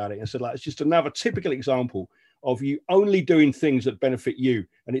a bit about it and said, like, it's just another typical example of you only doing things that benefit you,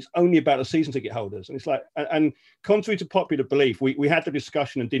 and it's only about the season ticket holders. And it's like, and contrary to popular belief, we had the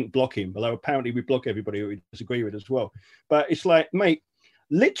discussion and didn't block him, although apparently we block everybody who we disagree with as well. But it's like, mate,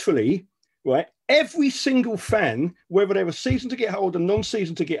 literally, right, every single fan, whether they're a season ticket holder,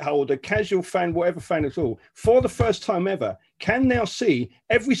 non-season ticket holder, casual fan, whatever fan at all, for the first time ever, can now see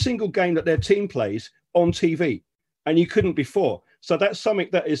every single game that their team plays on TV. And you couldn't before. So that's something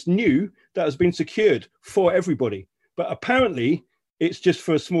that is new, that has been secured for everybody. But apparently, it's just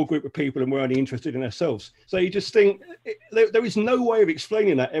for a small group of people, and we're only interested in ourselves. So you just think, there is no way of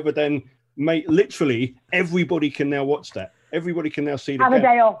explaining that other than, mate, literally, everybody can now watch that. Everybody can now see the game. Have a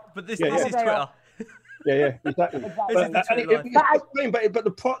day off. But this is Twitter. Yeah, exactly. But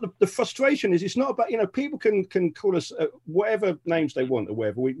the frustration is, it's not about, you know, people can call us whatever names they want or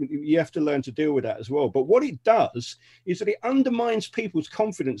whatever. You have to learn to deal with that as well. But what it does is that it undermines people's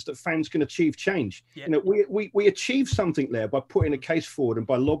confidence that fans can achieve change. Yeah. You know, we achieve something there by putting a case forward and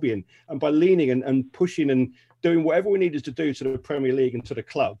by lobbying and by leaning and pushing and doing whatever we needed to do to the Premier League and to the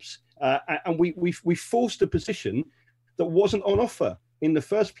clubs. And we forced a position that wasn't on offer in the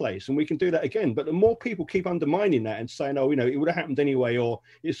first place, and we can do that again. But the more people keep undermining that and saying, oh, you know, it would have happened anyway, or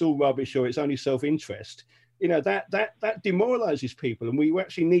it's all rubbish, or it's only self-interest, you know, that demoralizes people, and we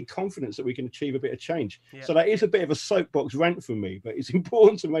actually need confidence that we can achieve a bit of change. Yeah. So that is a bit of a soapbox rant from me, but it's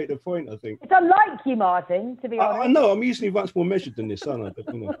important to make the point, I think. It's unlike you, Martin, to be honest. I know, I'm usually much more measured than this, aren't I?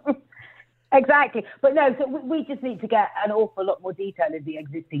 But, you know. Exactly. But no, so we just need to get an awful lot more detail in the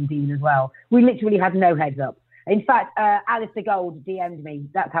existing deal as well. We literally had no heads up. In fact, Alistair Gold DM'd me.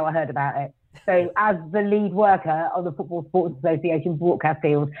 That's how I heard about it. So as the lead worker on the Football Supporters Association broadcast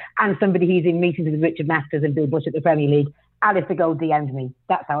deals and somebody who's in meetings with Richard Masters and Bill Bush at the Premier League, Alistair Gold DM'd me.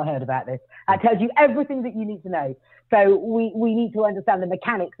 That's how I heard about this. That tells you everything that you need to know. So we need to understand the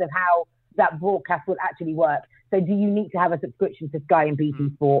mechanics of how that broadcast will actually work. So do you need to have a subscription to Sky and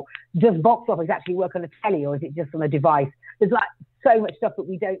BT Sport? Does box office actually work on a telly, or is it just on a device? There's like so much stuff that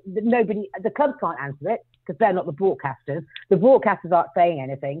the clubs can't answer it because they're not the broadcasters. The broadcasters aren't saying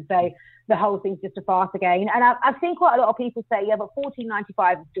anything. So the whole thing's just a farce again. And I've seen quite a lot of people say, yeah, but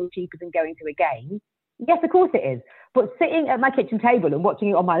 $14.95 is still cheaper than going to a game. Yes, of course it is. But sitting at my kitchen table and watching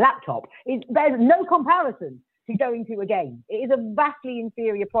it on my laptop, there's no comparison to going to a game. It is a vastly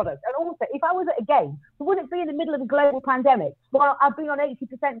inferior product. And also, if I was at a game, we wouldn't be in the middle of a global pandemic. Well, I've been on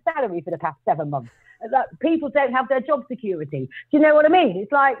 80% salary for the past 7 months. People don't have their job security. Do you know what I mean?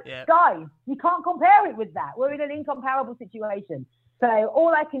 It's like, guys, you can't compare it with that. We're in an incomparable situation. So all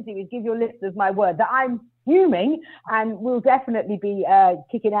I can do is give your listeners my word that I'm fuming, and we'll definitely be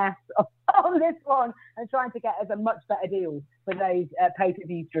kicking ass on this one and trying to get us a much better deal for those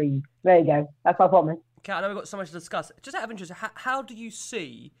pay-per-view streams. There you go. That's my promise. Kat, I know we've got so much to discuss. Just out of interest, how do you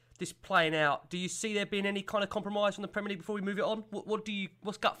see this playing out? Do you see there being any kind of compromise from the Premier League before we move it on?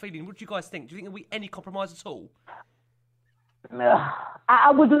 What's gut feeling? What do you guys think? Do you think there'll be any compromise at all?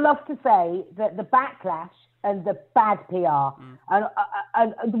 I would love to say that the backlash and the bad PR,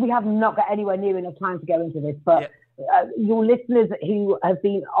 and we have not got anywhere near enough time to go into this, but your listeners who have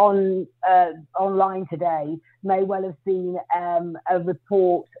been online today may well have seen a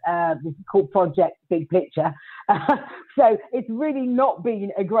report, this is called Project Big Picture. So it's really not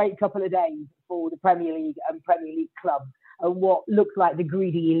been a great couple of days for the Premier League and Premier League clubs and what looks like the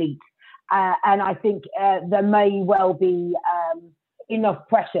greedy elite. And I think there may well be enough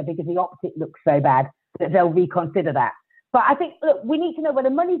pressure because the optic looks so bad that they'll reconsider that. But I think, look, we need to know where the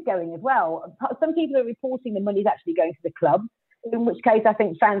money's going as well. Some people are reporting the money's actually going to the club, in which case I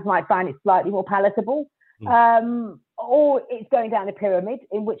think fans might find it slightly more palatable. Or it's going down a pyramid,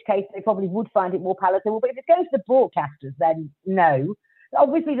 in which case they probably would find it more palatable. But if it's going to the broadcasters, then no.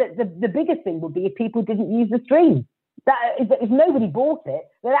 Obviously, the biggest thing would be if people didn't use the stream. If nobody bought it,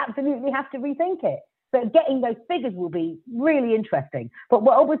 they'd absolutely have to rethink it. So getting those figures will be really interesting. But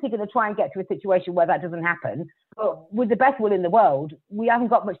we're obviously going to try and get to a situation where that doesn't happen. But with the best will in the world, we haven't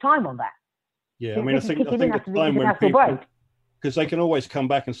got much time on that. Yeah, I mean, I think the time when people, because they can always come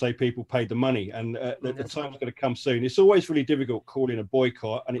back and say people paid the money, and the time's going to come soon. It's always really difficult calling a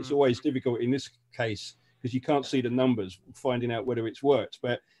boycott, and it's always difficult in this case because you can't see the numbers, finding out whether it's worked.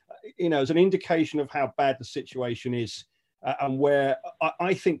 But as an indication of how bad the situation is, and where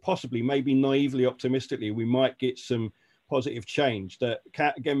I think possibly, maybe naively, optimistically, we might get some positive change. That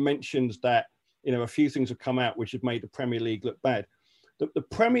Kat again mentions that a few things have come out which have made the Premier League look bad. The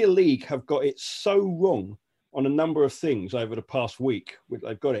Premier League have got it so wrong on a number of things over the past week.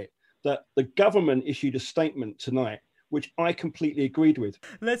 They've got it that the government issued a statement tonight, which I completely agreed with.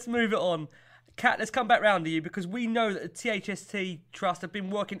 Let's move it on. Kat, let's come back round to you because we know that the THST Trust have been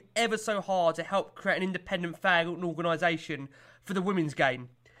working ever so hard to help create an independent fan organisation for the women's game.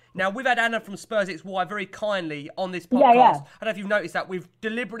 Now, we've had Anna from Spurs XY very kindly on this podcast. I don't know if you've noticed that. We've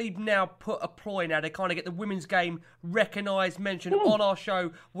deliberately now put a ploy now to kind of get the women's game recognised, mentioned on our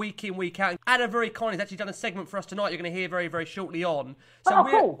show week in, week out. Anna very kindly has actually done a segment for us tonight you're going to hear very, very shortly on.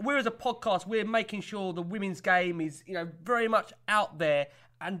 So we're as a podcast, we're making sure the women's game is very much out there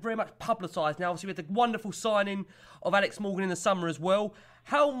and very much publicised. Now, obviously, we had the wonderful signing of Alex Morgan in the summer as well.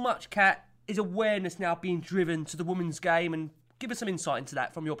 How much, Kat, is awareness now being driven to the women's game? And give us some insight into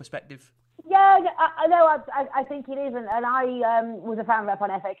that from your perspective. Yeah, I know. I think it is. And I was a fan rep on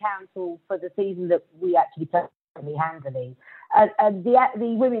FA Council for the season that we actually played handily.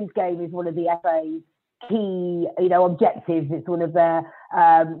 The women's game is one of the FA's key, objectives. It's one of their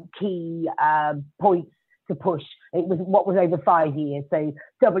key points to push. It was what was over 5 years, so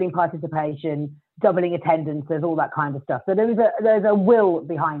doubling participation, doubling attendances, all that kind of stuff. So there's a will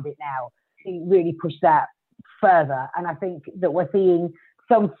behind it now to really push that further, and I think that we're seeing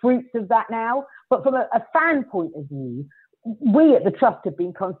some fruits of that now. But from a fan point of view, we at the Trust have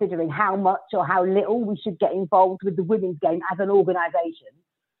been considering how much or how little we should get involved with the women's game as an organisation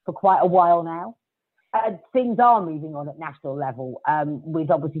for quite a while now. Things are moving on at national level, with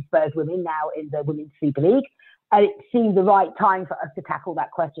obviously Spurs women now in the Women's Super League. And it seemed the right time for us to tackle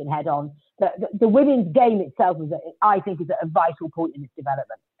that question head on. The women's game itself, I think, is at a vital point in its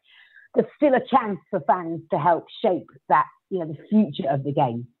development. There's still a chance for fans to help shape that, the future of the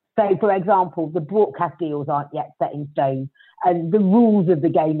game. So, for example, the broadcast deals aren't yet set in stone, and the rules of the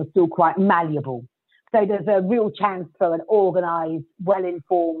game are still quite malleable. So there's a real chance for an organised,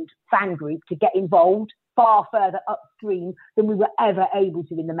 well-informed fan group to get involved far further upstream than we were ever able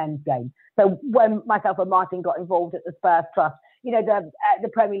to in the men's game. So when myself and Martin got involved at the Spurs Trust, the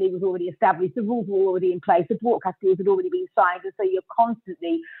Premier League was already established, the rules were already in place, the broadcast deals had already been signed, and so you're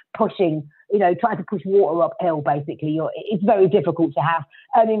constantly pushing, trying to push water uphill, basically. It's very difficult to have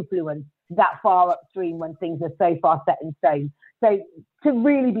an influence that far upstream when things are so far set in stone. So to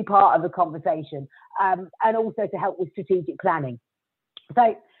really be part of the conversation, and also to help with strategic planning.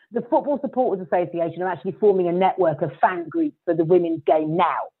 So the Football Supporters Association are actually forming a network of fan groups for the women's game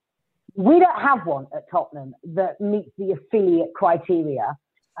now. We don't have one at Tottenham that meets the affiliate criteria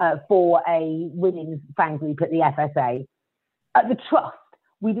for a women's fan group at the FSA. At the Trust,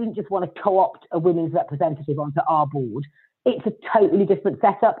 we didn't just want to co-opt a women's representative onto our board. It's a totally different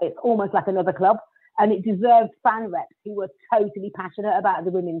setup. It's almost like another club. And it deserves fan reps who are totally passionate about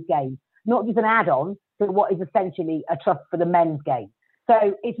the women's game, not just an add-on to what is essentially a trust for the men's game.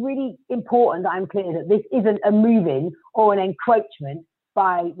 So it's really important that I'm clear that this isn't a move-in or an encroachment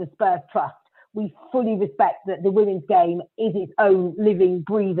by the Spurs Trust. We fully respect that the women's game is its own living,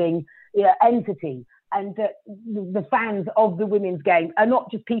 breathing entity. and that the fans of the women's game are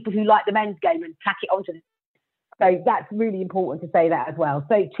not just people who like the men's game and tack it onto the. So that's really important to say that as well.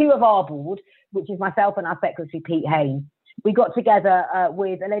 So 2 of our board, which is myself and our secretary, Pete Haynes, we got together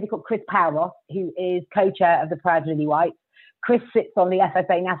with a lady called Chris Power, who is co-chair of the Proud Lily Whites. Chris sits on the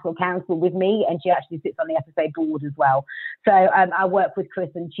FSA National Council with me, and she actually sits on the FSA board as well. So I work with Chris,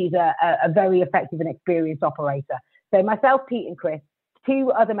 and she's a very effective and experienced operator. So myself, Pete and Chris,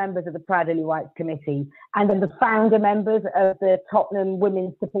 2 other members of the Proud Lily Whites Committee, and then the founder members of the Tottenham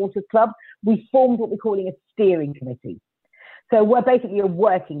Women's Supporters Club, we formed what we're calling a steering committee. So we're basically a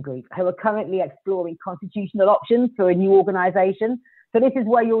working group who are currently exploring constitutional options for a new organisation. So this is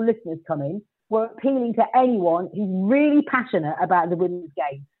where your listeners come in. We're appealing to anyone who's really passionate about the women's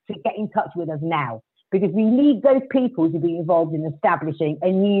game to get in touch with us now, because we need those people to be involved in establishing a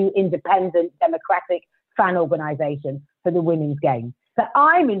new independent, democratic fan organisation for the women's game. So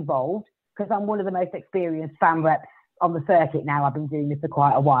I'm involved because I'm one of the most experienced fan reps on the circuit now. I've been doing this for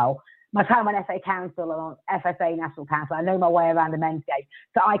quite a while. My time on FA Council and on FSA National Council, I know my way around the men's game.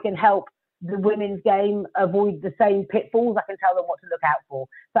 So I can help the women's game avoid the same pitfalls. I can tell them what to look out for.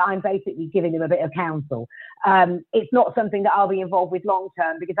 So I'm basically giving them a bit of counsel. It's not something that I'll be involved with long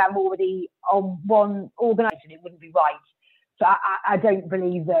term because I'm already on one organisation. It wouldn't be right. So I don't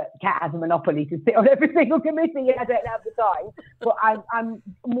believe that Kat has a monopoly to sit on every single committee. I don't have the time, but I'm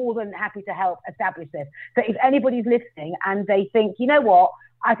more than happy to help establish this. So if anybody's listening and they think, you know what,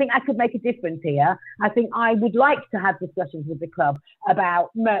 I think I could make a difference here. I think I would like to have discussions with the club about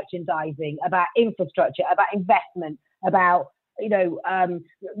merchandising, about infrastructure, about investment, about,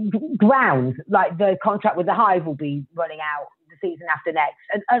 ground, like the contract with the Hive will be running out the season after next,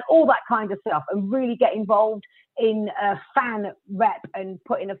 and all that kind of stuff, and really get involved in a fan rep and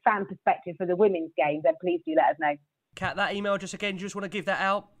put in a fan perspective for the women's game, then please do let us know. Kat, that email just again, do you just want to give that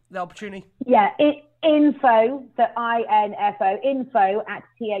out, the opportunity? Yeah, info, so INFO, info at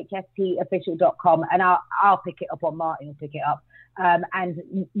THSTofficial.com, and I'll pick it up, or Martin will pick it up.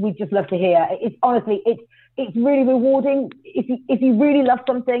 And we'd just love to hear. It's honestly, it's really rewarding. If you really love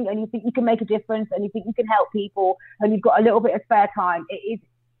something and you think you can make a difference and you think you can help people and you've got a little bit of spare time, it is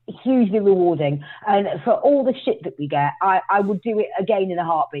hugely rewarding. And for all the shit that we get, I would do it again in a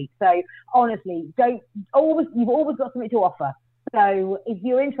heartbeat. So honestly, you've always got something to offer. So if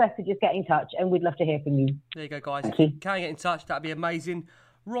you're interested, just get in touch and we'd love to hear from you. There you go, guys. Thank you. Can you get in touch? That'd be amazing.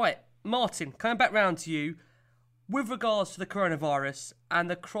 Right, Martin, coming back round to you. With regards to the coronavirus and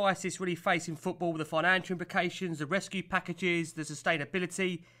the crisis really facing football, the financial implications, the rescue packages, the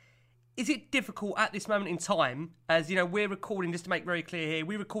sustainability, is it difficult at this moment in time, as we're recording, just to make very clear here,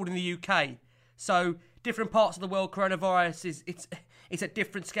 we record in the UK, so different parts of the world, coronavirus it's at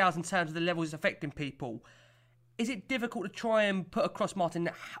different scales in terms of the levels it's affecting people. Is it difficult to try and put across, Martin,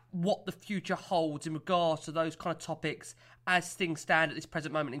 what the future holds in regards to those kind of topics as things stand at this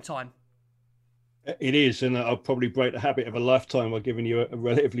present moment in time? It is, and I'll probably break the habit of a lifetime by giving you a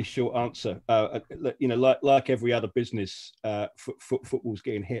relatively short answer. Like every other business, football's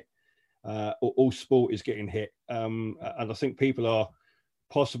getting hit. All sport is getting hit, and I think people are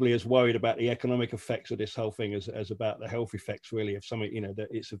possibly as worried about the economic effects of this whole thing as about the health effects, really, of something. That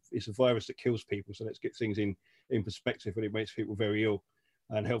it's a virus that kills people. So let's get things in perspective, and it makes people very ill.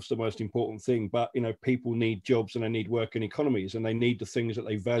 And health's the most important thing. But, people need jobs and they need work and economies, and they need the things that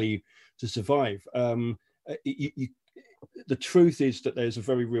they value to survive. The truth is that there's a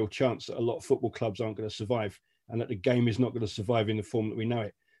very real chance that a lot of football clubs aren't going to survive, and that the game is not going to survive in the form that we know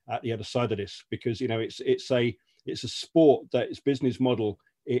it at the other side of this, because, it's a sport that its business model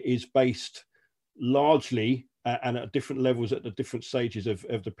is based largely and at different levels at the different stages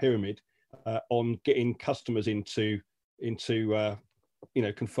of the pyramid on getting customers into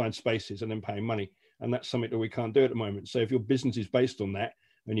confined spaces and then paying money. And that's something that we can't do at the moment. So if your business is based on that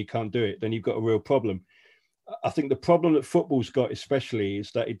and you can't do it, then you've got a real problem. I think the problem that football's got especially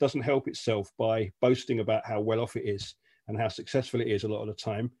is that it doesn't help itself by boasting about how well off it is and how successful it is a lot of the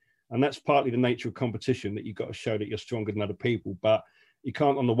time. And that's partly the nature of competition, that you've got to show that you're stronger than other people. But you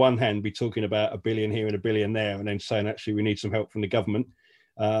can't, on the one hand, be talking about $1 billion here and $1 billion there and then saying, actually, we need some help from the government.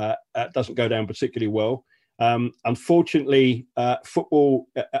 That doesn't go down particularly well. Unfortunately, football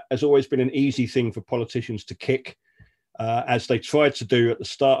has always been an easy thing for politicians to kick, as they tried to do at the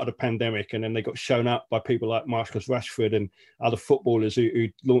start of the pandemic. And then they got shown up by people like Marcus Rashford and other footballers who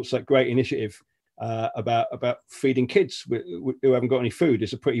launched that great initiative about feeding kids who haven't got any food.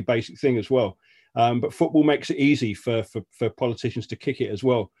 It's a pretty basic thing as well. But football makes it easy for politicians to kick it as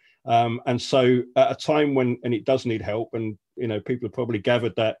well. And so at a time when it does need help, and people have probably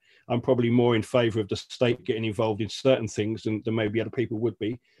gathered that I'm probably more in favour of the state getting involved in certain things than maybe other people would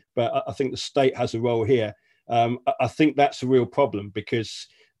be. but I think the state has a role here. I think that's a real problem, because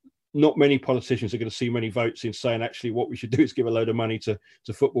not many politicians are going to see many votes in saying, actually, what we should do is give a load of money to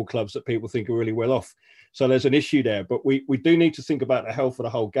football clubs that people think are really well off. So there's an issue there, but we do need to think about the health of the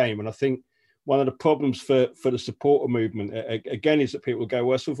whole game. And I think one of the problems for the supporter movement, again, is that people go,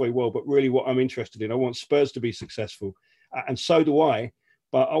 well, it's all very well, but really what I'm interested in, I want Spurs to be successful. And so do I,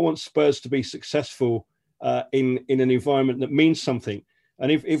 but I want Spurs to be successful in an environment that means something.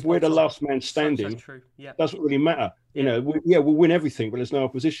 And if we're the last man standing, it doesn't really matter. You know, we'll win everything, but there's no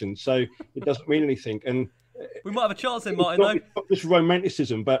opposition. So it doesn't mean anything. And we might have a chance then, Martin. It's not just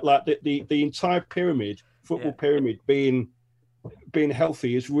romanticism, but like the entire pyramid, football pyramid being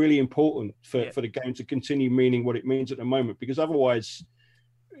healthy is really important for the game to continue meaning what it means at the moment, because otherwise,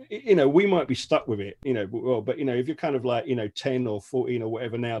 you know, we might be stuck with it, you know, but you know, if you're kind of like, you know, 10 or 14 or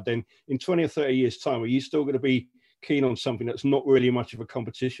whatever now, then in 20 or 30 years time, are you still going to be keen on something that's not really much of a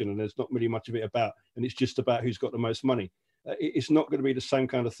competition and there's not really much of it about, and it's just about who's got the most money? It's not going to be the same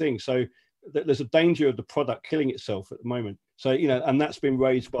kind of thing. So there's a danger of the product killing itself at the moment. So, you know, and that's been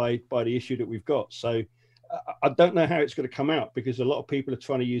raised by the issue that we've got. So I don't know how it's going to come out, because a lot of people are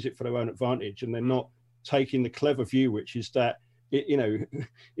trying to use it for their own advantage, and they're not taking the clever view, which is that, you know,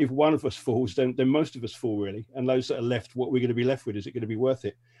 if one of us falls, then most of us fall, really. And those that are left, what we're going to be left with, is it going to be worth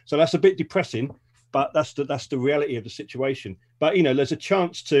it? So that's a bit depressing, but that's the reality of the situation. But, you know, there's a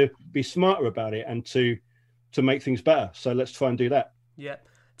chance to be smarter about it and to make things better. So let's try and do that. Yeah.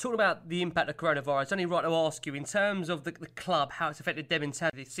 Talking about the impact of coronavirus, it's only right to ask you, in terms of the club, how it's affected them in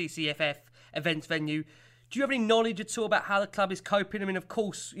terms of the CCFF events venue, do you have any knowledge at all about how the club is coping? I mean, of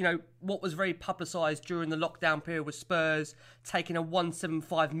course, you know, what was very publicised during the lockdown period was Spurs taking a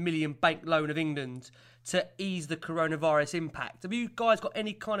 £175 million bank loan of England to ease the coronavirus impact. Have you guys got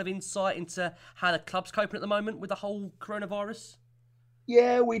any kind of insight into how the club's coping at the moment with the whole coronavirus?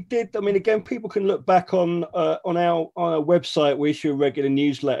 Yeah, we did. I mean, again, people can look back on our website. We issue a regular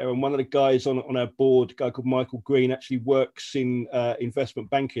newsletter, and one of the guys on our board, a guy called Michael Green, actually works in investment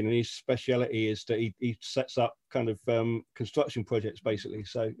banking, and his speciality is that he sets up kind of construction projects, basically.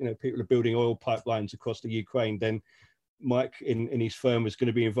 So, you know, people are building oil pipelines across the Ukraine, then Mike in his firm is going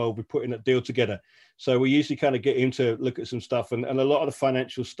to be involved with putting that deal together. So we usually kind of get him to look at some stuff, and a lot of the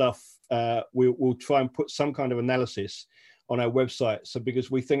financial stuff, we'll try and put some kind of analysis on our website. So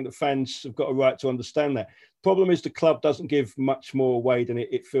because we think that fans have got a right to understand that. Problem is the club doesn't give much more away than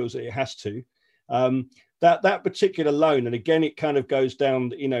it feels that it has to. That particular loan, and again, it kind of goes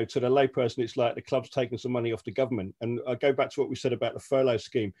down, you know, to the layperson, it's like the club's taking some money off the government. And I go back to what we said about the furlough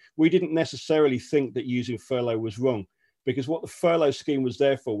scheme. We didn't necessarily think that using furlough was wrong, because what the furlough scheme was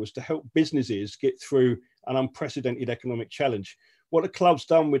there for was to help businesses get through an unprecedented economic challenge. What the club's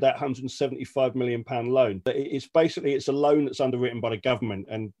done with that £175 million loan, it's a loan that's underwritten by the government.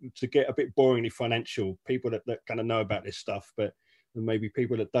 And to get a bit boringly financial, people that kind of know about this stuff, but maybe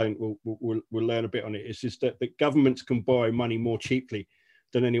people that don't will learn a bit on it. It's just that the governments can borrow money more cheaply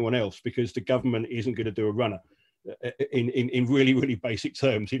than anyone else, because the government isn't going to do a runner. In really, really basic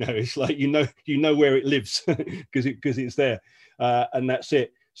terms, you know, it's like you know where it lives because it's there, and that's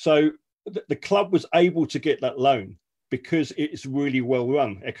it. So the club was able to get that loan because it's really well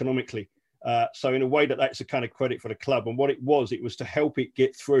run economically. So in a way that's a kind of credit for the club. And what it was to help it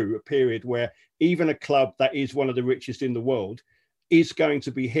get through a period where even a club that is one of the richest in the world is going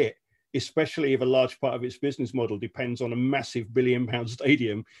to be hit, especially if a large part of its business model depends on a massive £1 billion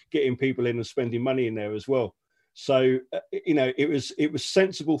stadium, getting people in and spending money in there as well. So, you know, it was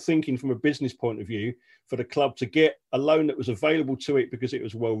sensible thinking from a business point of view for the club to get a loan that was available to it because it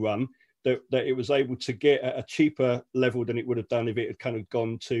was well run, that it was able to get at a cheaper level than it would have done if it had kind of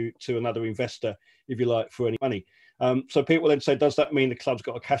gone to another investor, if you like, for any money. So people then say, does that mean the club's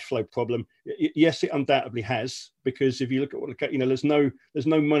got a cash flow problem? Yes, it undoubtedly has, because if you look at what, you know, there's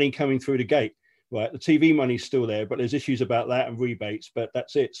no money coming through the gate, right? The TV money's still there, but there's issues about that and rebates, but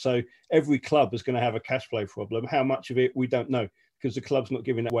that's it. So every club is going to have a cash flow problem. How much of it, we don't know, because the club's not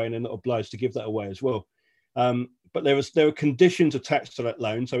giving that away and they're not obliged to give that away as well. But there are conditions attached to that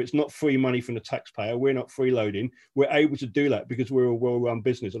loan. So it's not free money from the taxpayer. We're not freeloading. We're able to do that because we're a well-run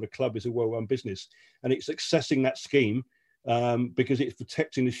business, or the club is a well-run business. And it's accessing that scheme because it's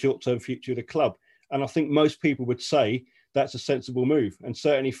protecting the short-term future of the club. And I think most people would say that's a sensible move. And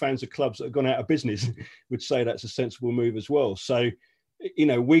certainly fans of clubs that have gone out of business would say that's a sensible move as well. So, you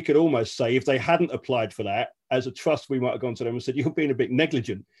know, we could almost say if they hadn't applied for that, as a trust, we might have gone to them and said, you're being a bit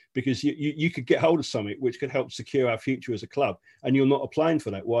negligent, because you could get hold of something which could help secure our future as a club, and you're not applying for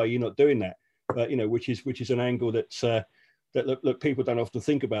that. Why are you not doing that? You know, which is an angle that look, people don't often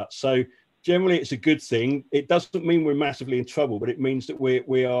think about. So generally it's a good thing. It doesn't mean we're massively in trouble, but it means that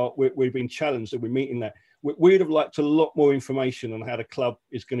we're being challenged and we're meeting that. We'd have liked a lot more information on how the club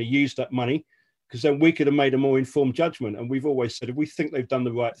is going to use that money, because then we could have made a more informed judgment. And we've always said, if we think they've done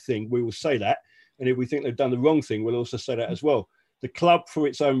the right thing, we will say that. And if we think they've done the wrong thing, we'll also say that as well. The club, for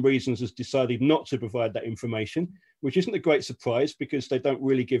its own reasons, has decided not to provide that information, which isn't a great surprise because they don't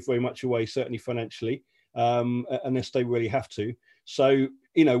really give very much away, certainly financially, unless they really have to. So,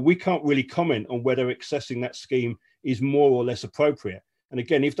 we can't really comment on whether accessing that scheme is more or less appropriate. And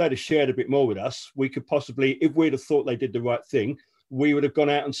again, if they'd have shared a bit more with us, we could possibly, if we'd have thought they did the right thing, we would have gone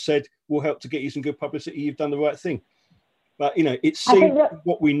out and said, we'll help to get you some good publicity. You've done the right thing. But, it seemed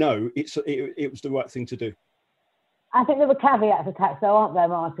what we know, it was the right thing to do. I think there were caveats attached, though, aren't there,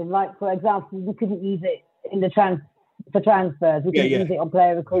 Martin? Like, for example, we couldn't use it in the for transfers. We couldn't use it on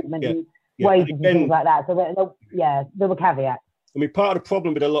player recruitment and wages and things like that. So, there were caveats. I mean, part of the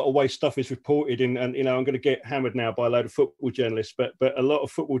problem with a lot of way stuff is reported and I'm going to get hammered now by a load of football journalists, but a lot of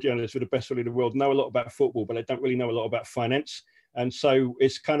football journalists with the best will in the world know a lot about football, but they don't really know a lot about finance. And so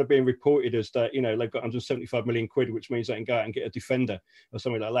it's kind of being reported as that, they've got 175 million quid, which means they can go out and get a defender or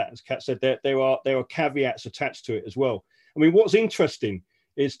something like that. As Kat said, there are caveats attached to it as well. I mean, what's interesting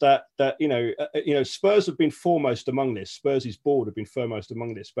is that Spurs have been foremost among this. Spurs' board have been foremost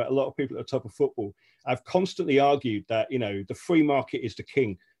among this, but a lot of people at the top of football have constantly argued that, the free market is the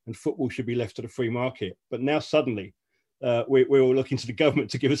king and football should be left to the free market. But now suddenly we're all looking to the government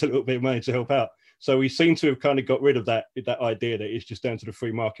to give us a little bit of money to help out. So we seem to have kind of got rid of that idea that it's just down to the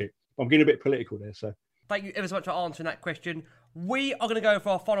free market. I'm getting a bit political there, so. Thank you ever so much for answering that question. We are going to go for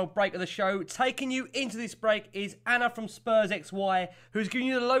our final break of the show. Taking you into this break is Anna from Spurs XY, who's giving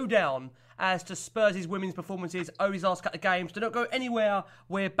you the lowdown as to Spurs' women's performances over these last couple of games. Do not go anywhere.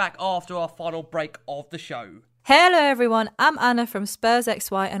 We're back after our final break of the show. Hello everyone, I'm Anna from Spurs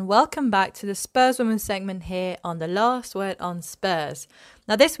XY and welcome back to the Spurs Women's segment here on The Last Word on Spurs.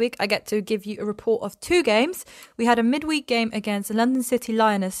 Now this week I get to give you a report of 2 games. We had a midweek game against the London City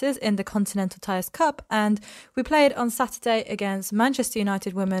Lionesses in the Continental Tires Cup and we played on Saturday against Manchester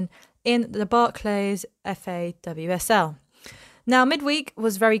United women in the Barclays FA WSL. Now, midweek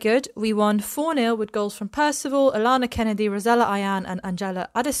was very good. We won 4-0 with goals from Percival, Alana Kennedy, Rosella Ayan and Angela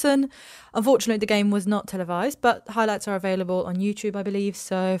Addison. Unfortunately, the game was not televised, but highlights are available on YouTube, I believe,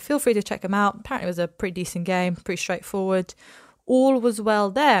 so feel free to check them out. Apparently, it was a pretty decent game, pretty straightforward. All was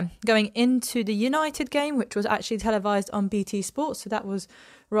well there. Going into the United game, which was actually televised on BT Sports, so that was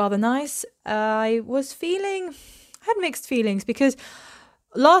rather nice. I had mixed feelings because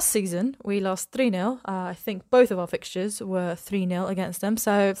last season, we lost 3-0. I think both of our fixtures were 3-0 against them,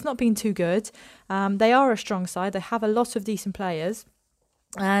 so it's not been too good. They are a strong side. They have a lot of decent players.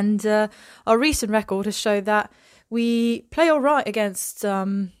 And our recent record has showed that we play all right against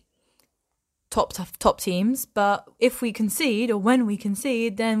top teams, but if we concede, or when we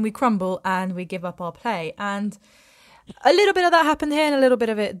concede, then we crumble and we give up our play. And a little bit of that happened here and a little bit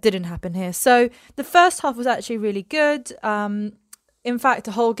of it didn't happen here. So the first half was actually really good. In fact,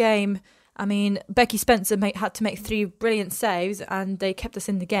 the whole game, I mean, Becky Spencer had to make 3 brilliant saves and they kept us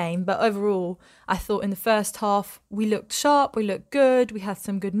in the game. But overall, I thought in the first half, we looked sharp, we looked good, we had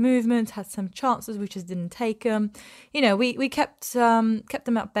some good movements, had some chances, we just didn't take them. We kept them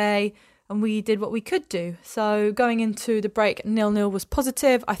at bay and we did what we could do. So going into the break, 0-0 was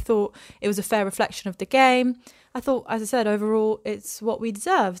positive. I thought it was a fair reflection of the game. I thought, as I said, overall, it's what we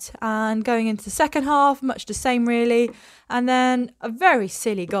deserved. And going into the second half, much the same, really. And then a very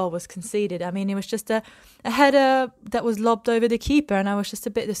silly goal was conceded. I mean, it was just a header that was lobbed over the keeper. And I was just a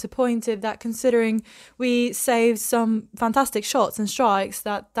bit disappointed that considering we saved some fantastic shots and strikes,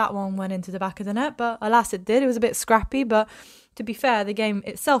 that one went into the back of the net. But alas, it did. It was a bit scrappy. But to be fair, the game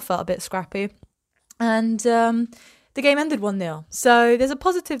itself felt a bit scrappy. And the game ended 1-0. So there's a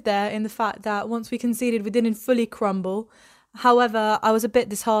positive there in the fact that once we conceded, we didn't fully crumble. However, I was a bit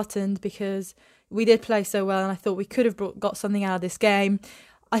disheartened because we did play so well and I thought we could have got something out of this game.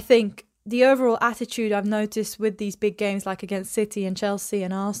 I think the overall attitude I've noticed with these big games like against City and Chelsea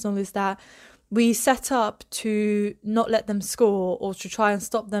and Arsenal is that we set up to not let them score or to try and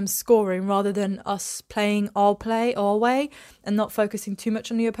stop them scoring rather than us playing our way and not focusing too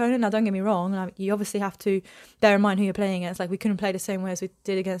much on the opponent. Now, don't get me wrong, you obviously have to bear in mind who you're playing against. Like, we couldn't play the same way as we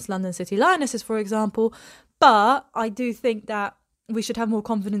did against London City Lionesses, for example. But I do think that we should have more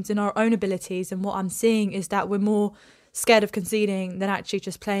confidence in our own abilities. And what I'm seeing is that we're more scared of conceding than actually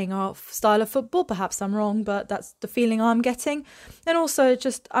just playing our style of football. Perhaps I'm wrong, but that's the feeling I'm getting. And also,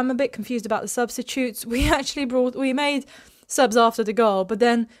 I'm a bit confused about the substitutes. We made subs after the goal, but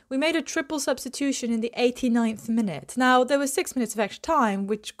then we made a triple substitution in the 89th minute. Now, there was 6 minutes of extra time,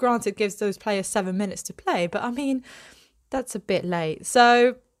 which granted gives those players 7 minutes to play, but I mean, that's a bit late.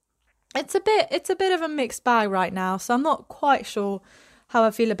 So it's a bit of a mixed bag right now, so I'm not quite sure how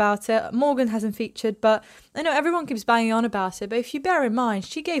I feel about it. Morgan hasn't featured, but I know everyone keeps banging on about it, but if you bear in mind,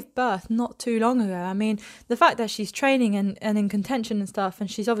 she gave birth not too long ago. I mean, the fact that she's training and in contention and stuff, and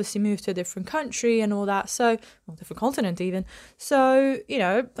she's obviously moved to a different country and all that, so, well, different continent even, so, you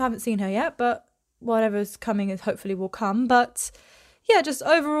know, I haven't seen her yet, but whatever's coming is hopefully will come. But yeah, just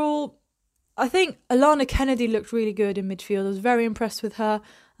overall, I think Alana Kennedy looked really good in midfield. I was very impressed with her.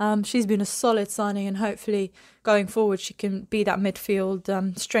 She's been a solid signing, and hopefully going forward she can be that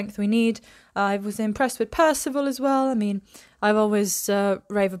midfield strength we need. I was impressed with Percival as well. I mean, I've always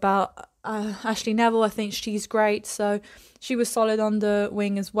rave about Ashley Neville. I think she's great, so she was solid on the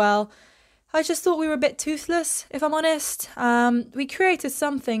wing as well. I just thought we were a bit toothless, if I'm honest. We created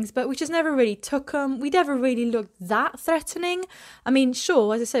some things, but we just never really took them. We never really looked that threatening. I mean,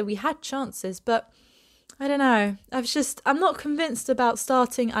 sure, as I said, we had chances, but I don't know. I'm not convinced about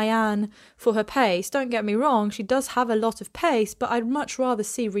starting Ayan for her pace. Don't get me wrong, she does have a lot of pace, but I'd much rather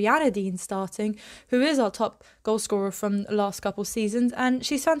see Rihanna Dean starting, who is our top goal scorer from the last couple of seasons, and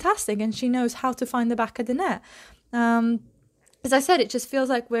she's fantastic and she knows how to find the back of the net. As I said, it just feels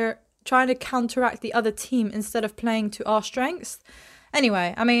like we're trying to counteract the other team instead of playing to our strengths.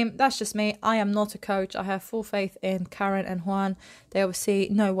 Anyway, I mean, that's just me. I am not a coach. I have full faith in Karen and Juan. They obviously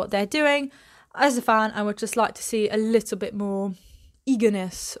know what they're doing. As a fan, I would just like to see a little bit more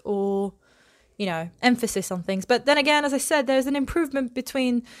eagerness or, you know, emphasis on things. But then again, as I said, there's an improvement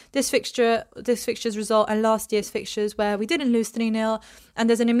between this fixture's result and last year's fixtures where we didn't lose 3-0. And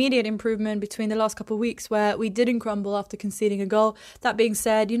there's an immediate improvement between the last couple of weeks where we didn't crumble after conceding a goal. That being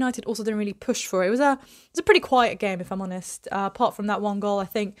said, United also didn't really push for it. It was a pretty quiet game, if I'm honest. Apart from that one goal, I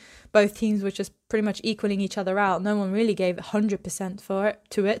think both teams were just pretty much equaling each other out. No one really gave 100%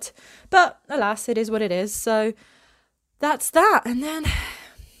 to it. But alas, it is what it is. So that's that. And then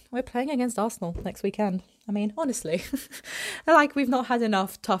we're playing against Arsenal next weekend. I mean, honestly, like we've not had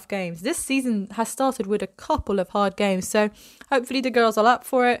enough tough games. This season has started with a couple of hard games. So hopefully the girls are up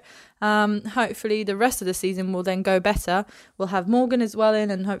for it. Hopefully the rest of the season will then go better. We'll have Morgan as well in,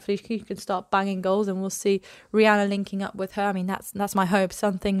 and hopefully she can start banging goals, and we'll see Rihanna linking up with her. I mean, that's my hope.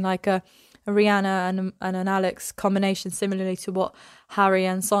 Something like a Rihanna and an Alex combination, similarly to what Harry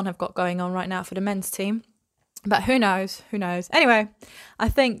and Son have got going on right now for the men's team. But who knows? Anyway, I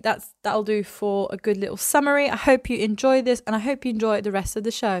think that'll do for a good little summary. I hope you enjoyed this, and I hope you enjoyed the rest of the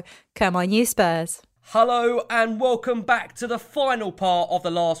show. Come on, you Spurs. Hello and welcome back to the final part of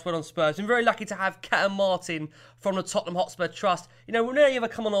the last word on Spurs. I'm very lucky to have Kat and Martin from the Tottenham Hotspur Trust. You know, when they ever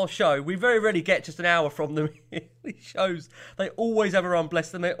come on our show, we very rarely get just an hour from them. These shows, they always have a run,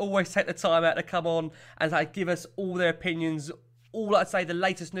 bless them. They always take the time out to come on and give us all their opinions, all, I'd say, the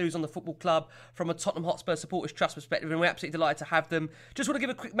latest news on the football club from a Tottenham Hotspur Supporters Trust perspective, and we're absolutely delighted to have them. Just want to give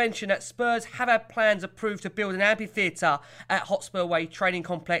a quick mention that Spurs have had plans approved to build an amphitheatre at Hotspur Way Training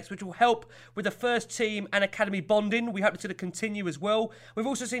Complex, which will help with the first team and academy bonding. We hope it's going to continue as well. We've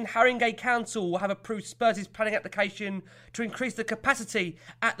also seen Haringey Council have approved Spurs' planning application to increase the capacity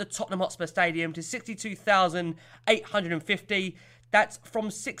at the Tottenham Hotspur Stadium to 62,850. That's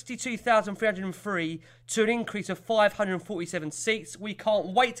from 62,303 to an increase of 547 seats. We can't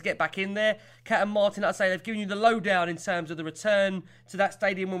wait to get back in there. Kat and Martin, I'd say they've given you the lowdown in terms of the return to that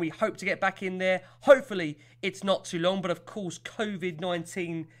stadium when we hope to get back in there. Hopefully, it's not too long. But of course,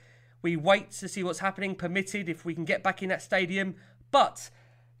 COVID-19, we wait to see what's happening, permitted, if we can get back in that stadium. But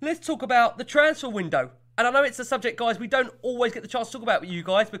let's talk about the transfer window. And I know it's a subject, guys, we don't always get the chance to talk about with you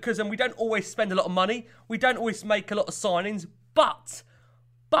guys because we don't always spend a lot of money. We don't always make a lot of signings. But,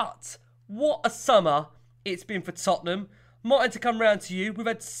 what a summer it's been for Tottenham. Martin, to come round to you, we've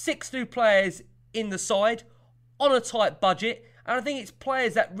had 6 new players in the side on a tight budget. And I think it's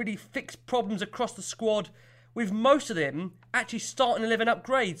players that really fix problems across the squad, with most of them actually starting 11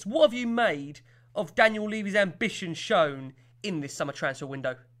 upgrades. What have you made of Daniel Levy's ambition shown in this summer transfer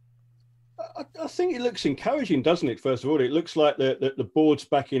window? I think it looks encouraging, doesn't it? First of all, it looks like the board's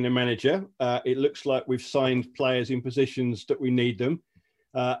backing the manager. It looks like we've signed players in positions that we need them,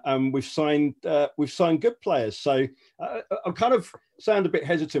 and we've signed good players. So I kind of sound a bit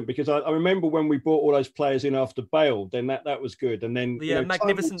hesitant because I remember when we brought all those players in after Bale, then that was good, and then the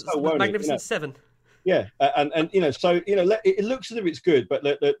magnificent seven. Yeah, and so it looks as if it's good, but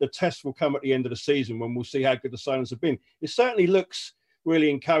the test will come at the end of the season when we'll see how good the signings have been. It certainly looks really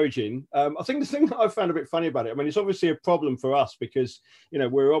encouraging. I think the thing that I found a bit funny about it, I mean, it's obviously a problem for us because,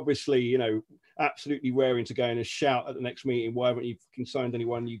 we're obviously, absolutely raring to go and shout at the next meeting, why haven't you signed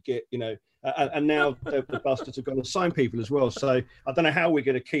anyone? You get, and now the bastards have gone to sign people as well. So I don't know how we're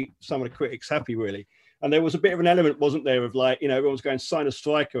going to keep some of the critics happy, really. And there was a bit of an element, wasn't there, of like, everyone's going, sign a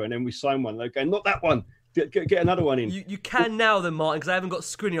striker, and then we sign one. They're going, not that one. Get another one in. You can now then, Martin, because I haven't got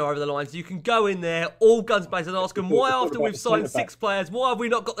Skriniar over the lines. You can go in there, all guns blazing, and ask them, why after we've signed 6 players, why have we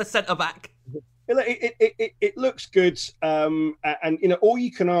not got the centre-back? It looks good, and all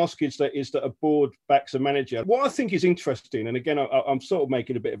you can ask is that a board backs a manager. What I think is interesting, and again, I'm sort of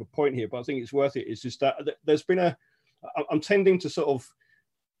making a bit of a point here, but I think it's worth it, is just that there's been I'm tending to sort of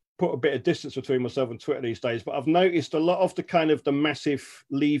put a bit of distance between myself and Twitter these days, but I've noticed a lot of the kind of the massive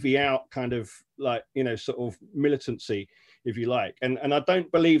Levy out kind of like, sort of militancy, if you like. And I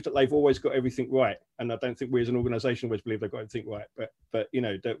don't believe that they've always got everything right. And I don't think we as an organisation always believe they've got everything right. But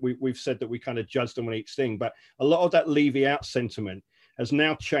that we've said that we kind of judge them on each thing. But a lot of that Levy out sentiment has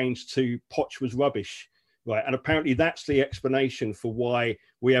now changed to Poch was rubbish. Right. And apparently that's the explanation for why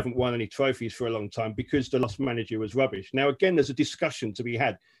we haven't won any trophies for a long time, because the last manager was rubbish. Now, again, there's a discussion to be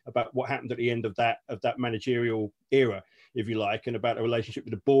had about what happened at the end of that managerial era, if you like, and about the relationship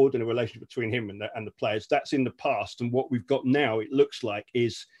with the board and the relationship between him and the players. That's in the past. And what we've got now, it looks like,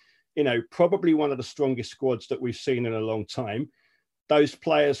 is, probably one of the strongest squads that we've seen in a long time. Those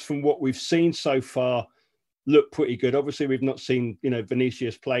players, from what we've seen so far, look pretty good. Obviously, we've not seen,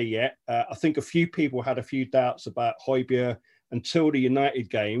 Vinicius play yet. I think a few people had a few doubts about Højbjerg until the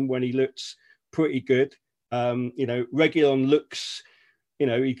United game, when he looked pretty good. Reguilon looks,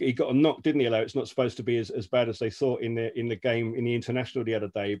 he got a knock, didn't he? Although it's not supposed to be as bad as they thought in the game in the international the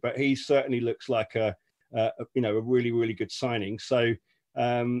other day. But he certainly looks like a really, really good signing. So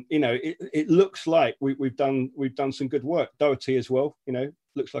it looks like we've done some good work. Doherty as well.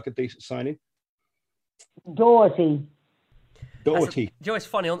 Looks like a decent signing. Doherty. It's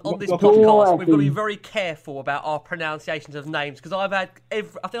funny, on this podcast, we've got to be very careful about our pronunciations of names, because I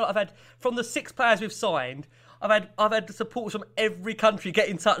feel like I've had, from the 6 players we've signed, I've had the supporters from every country get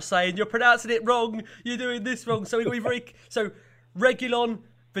in touch saying, you're pronouncing it wrong, you're doing this wrong. So we've got to be very... So, Reguilon,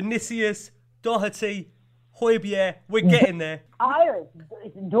 Vinicius, Doherty, Højbjerg, we're getting there. Irish.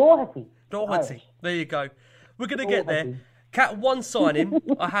 It's Doherty. Irish. There you go. We're going to get there. Kat, one signing,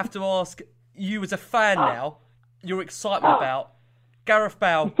 I have to ask you as a fan now, your excitement about Gareth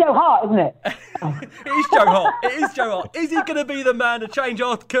Bale. It's Joe Hart, isn't it? It is Joe Hart. It is Joe Hart. Is he going to be the man to change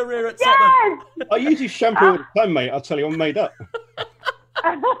our career at Tottenham? I use his shampoo all the time, mate. I'll tell you, I'm made up.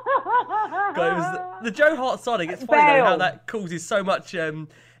 Guys, the Joe Hart signing, it's funny though how that causes so much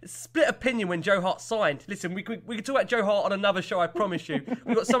split opinion when Joe Hart signed. Listen, we could talk about Joe Hart on another show, I promise you.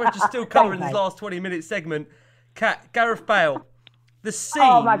 We've got so much to still cover in this last 20-minute segment. Kat, Gareth Bale. The scenes,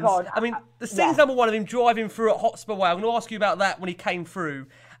 oh my God. I mean, the scenes number one of him driving through at Hotspur Way. I'm going to ask you about that when he came through.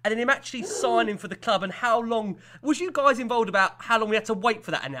 And then him actually signing for the club, and how long... Was you guys involved about how long we had to wait for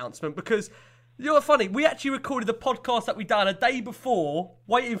that announcement? Because, funny, we actually recorded the podcast that we done a day before,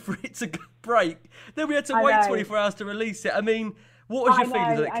 waiting for it to break. Then we had to wait 24 hours to release it. I mean, what was your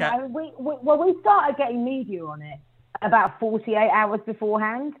feelings on it, Kat? We started getting media on it about 48 hours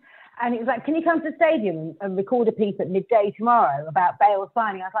beforehand. And it was like, can you come to the stadium and record a piece at midday tomorrow about Bale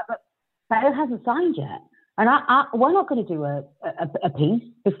signing? I was like, but Bale hasn't signed yet. And we're not going to do a piece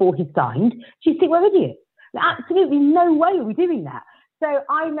before he's signed. Do you think we're idiots? Absolutely no way are we doing that. So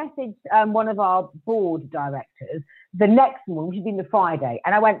I messaged one of our board directors the next one, which had been the Friday.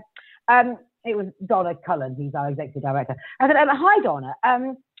 And I went, it was Donna Cullen, who's our executive director. I said, hi, Donna.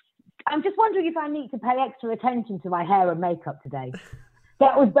 I'm just wondering if I need to pay extra attention to my hair and makeup today.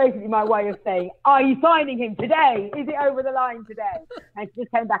 That was basically my way of saying, are you signing him today? Is it over the line today? And she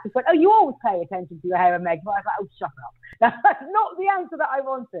just came back and said, oh, you always pay attention to your hair and makeup. I was like, oh, shut up. That's not the answer that I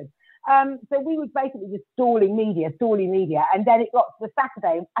wanted. So we were basically just stalling media. And then it got to the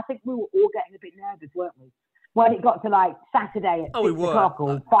Saturday. I think we were all getting a bit nervous, weren't we? When it got to like Saturday at 6 o'clock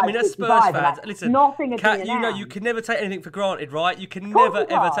or 5:55. I mean, as Spurs fans, like, listen, nothing Kat, you can never take anything for granted, right? You can never,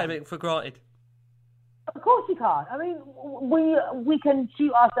 ever take anything for granted. Of course you can't. I mean, we can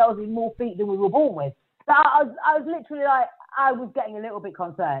shoot ourselves in more feet than we were born with. But I was literally like, I was getting a little bit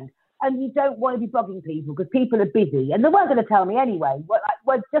concerned. And you don't want to be bugging people because people are busy. And they weren't going to tell me anyway.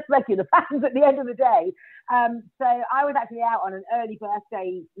 We're just regular fans at the end of the day. So I was actually out on an early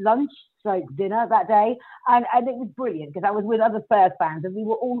birthday lunch, dinner that day. And it was brilliant because I was with other Spurs fans and we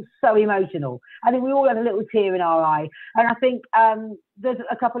were all so emotional. I think we all had a little tear in our eye. And I think there's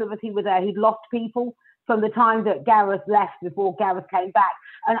a couple of us who were there who'd lost people from the time that Gareth left before Gareth came back.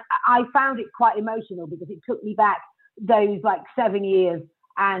 And I found it quite emotional because it took me back those like 7 years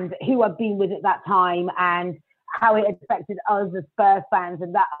and who I've been with at that time and how it affected us as Spurs fans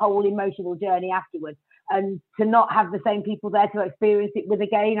and that whole emotional journey afterwards. And to not have the same people there to experience it with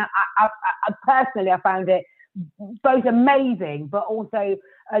again, I personally, I found it both amazing, but also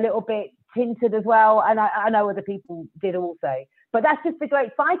a little bit tinted as well. And I know other people did also. But that's just the great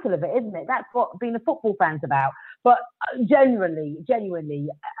cycle of it, isn't it? That's what being a football fan's about. But genuinely,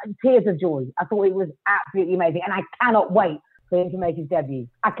 tears of joy. I thought it was absolutely amazing. And I cannot wait for him to make his debut.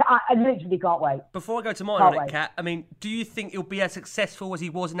 I literally can't wait. Before I go to mine on it, Kat, I mean, do you think he'll be as successful as he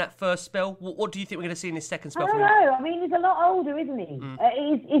was in that first spell? What do you think we're going to see in his second spell? I don't know. I mean, he's a lot older, isn't he?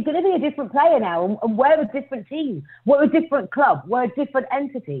 He's going to be a different player now, and we're a different team. We're a different club. We're a different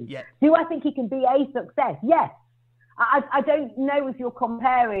entity. Yeah. Do I think he can be a success? Yes. I don't know if you're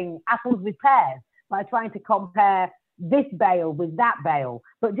comparing apples with pears by trying to compare this Bale with that Bale.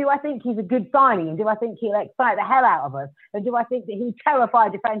 But do I think he's a good signing? And do I think he'll excite the hell out of us? And do I think that he'll terrify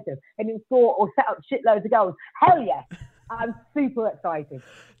defensive and he'll score or set up shitloads of goals? Hell yes. I'm super excited.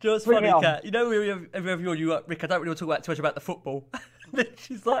 Do you know what's funny, Kat? You know, everyone you Rick, I don't really want to talk about too much about the football.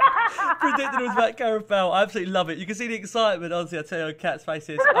 She's like predicting it was about Gareth Bale. I absolutely love it. You can see the excitement, honestly. I tell you, on Kat's face,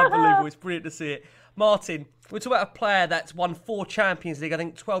 it's unbelievable. It's brilliant to see it. Martin, we're talking about a player that's won 4 Champions League, I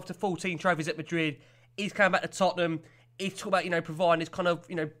think 12 to 14 trophies at Madrid. He's coming back to Tottenham. He's talking about, providing this kind of,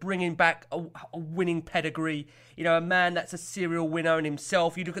 bringing back a winning pedigree. A man that's a serial winner in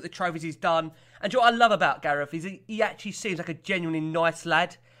himself. You look at the trophies he's done. And what I love about Gareth is he actually seems like a genuinely nice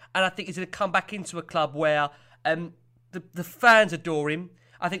lad. And I think he's going to come back into a club where the fans adore him.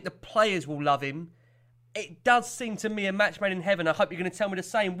 I think the players will love him. It does seem to me a match made in heaven. I hope you're going to tell me the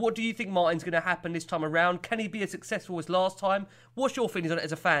same. What do you think, Martin's going to happen this time around? Can he be as successful as last time? What's your feelings on it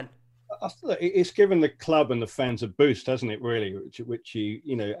as a fan? I feel like it's given the club and the fans a boost, hasn't it? Really, which you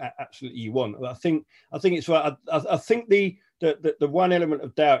absolutely you want. I think it's right. I think the one element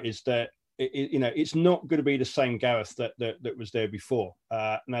of doubt is that it's not going to be the same Gareth that was there before.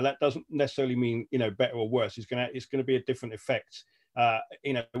 Now that doesn't necessarily mean better or worse. It's going to be a different effect.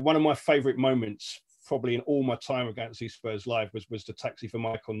 One of my favourite moments, probably in all my time against these Spurs live, was the taxi for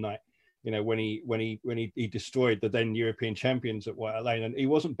Michael night. When he destroyed the then European champions at White Hart Lane, and he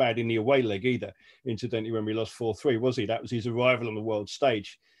wasn't bad in the away leg either. Incidentally, when we lost 4-3, was he? That was his arrival on the world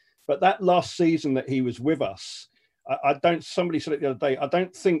stage. But that last season that he was with us, somebody said it the other day, I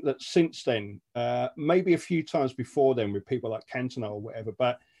don't think that since then, maybe a few times before then with people like Cantona or whatever,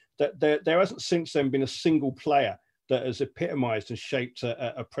 but that there hasn't since then been a single player that has epitomised and shaped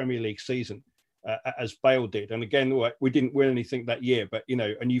a Premier League season as Bale did. And again, we didn't win anything that year, but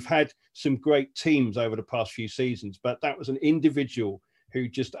and you've had some great teams over the past few seasons, but that was an individual who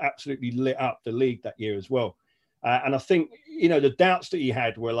just absolutely lit up the league that year as well. And I think the doubts that he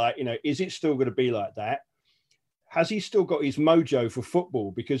had were like, is it still going to be like that? Has he still got his mojo for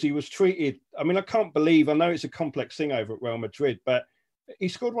football? Because he was treated, I can't believe, I know it's a complex thing over at Real Madrid, but he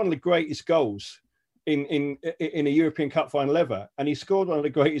scored one of the greatest goals in a European Cup final ever, and he scored one of the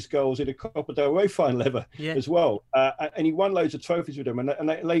greatest goals in a Copa del Rey final ever as well. And he won loads of trophies with them, and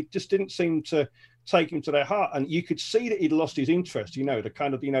they just didn't seem to take him to their heart. And you could see that he'd lost his interest. The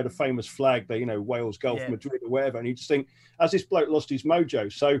kind of the famous flag, Wales, Gulf, Madrid, or whatever. And you just think, has this bloke lost his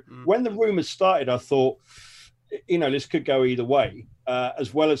mojo? So when the rumours started, I thought, this could go either way.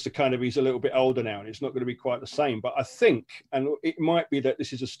 As well as the kind of he's a little bit older now and it's not going to be quite the same. But I think, and it might be that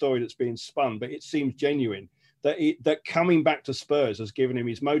this is a story that's being spun, but it seems genuine that coming back to Spurs has given him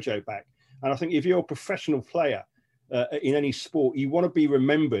his mojo back. And I think if you're a professional player in any sport, you want to be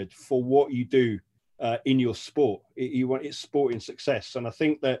remembered for what you do in your sport. You want it's sporting success. And I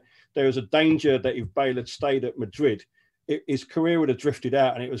think that there was a danger that if Bale had stayed at Madrid, his career would have drifted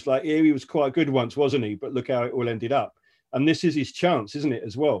out. And it was like, he was quite good once, wasn't he? But look how it all ended up. And this is his chance, isn't it,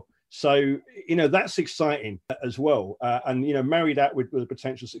 as well? So, that's exciting as well. And, marry that with a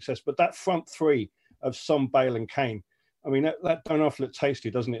potential success. But that front three of Son, Bale and Kane, that don't often look tasty,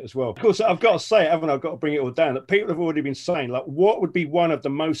 doesn't it, as well? Of course, I've got to say, haven't I? I've got to bring it all down, that people have already been saying, like, what would be one of the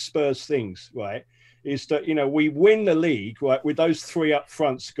most Spurs things, right, is that, we win the league, right, with those three up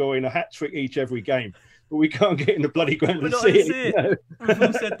front scoring a hat-trick each every game. But we can't get in the bloody ground and see it. We've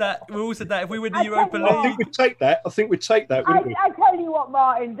all said that. If we win the Europa League, I think we'd take that. Wouldn't we? I tell you what,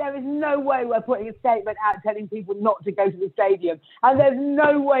 Martin, there is no way we're putting a statement out telling people not to go to the stadium, and there's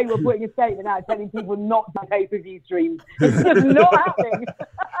no way we're putting a statement out telling people not to pay-per-view streams. It's just not happening.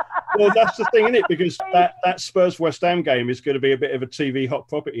 Well, that's the thing, isn't it? Because that Spurs West Ham game is going to be a bit of a TV hot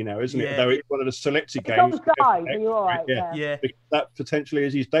property now, isn't it? Though it's one of the selected games. On side, you're all right. Yeah. That potentially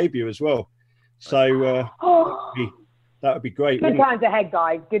is his debut as well. So that would be great. Good times ahead,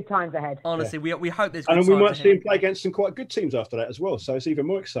 guys. Good times ahead. Honestly, we hope there's good and times we might ahead. see him play against some quite good teams after that as well. So it's even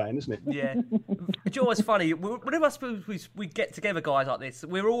more exciting, isn't it? Yeah. Do you know what's funny? Whenever I suppose we get together guys like this,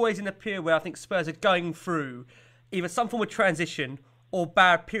 we're always in a period where I think Spurs are going through either some form of transition or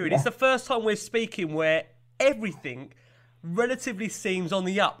bad period. It's the first time we're speaking where everything relatively seems on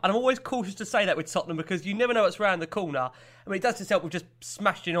the up. And I'm always cautious to say that with Tottenham because you never know what's around the corner. I mean, it does just help with just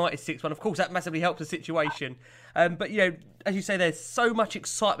smashed United 6-1. Of course, that massively helps the situation. But, you know, as you say, there's so much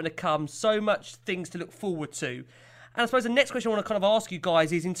excitement to come, so much things to look forward to. And I suppose the next question I want to kind of ask you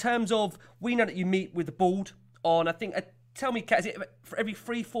guys is in terms of, we know that you meet with the board on, I think, tell me, Kat, is it for every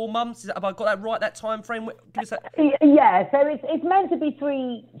 3-4 months? Have I got that right, that time frame? Give us that. Yeah, so it's meant to be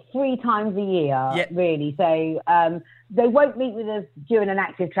three times a year, really. So they won't meet with us during an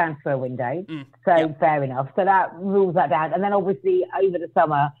active transfer window. Fair enough. So that rules that down. And then obviously over the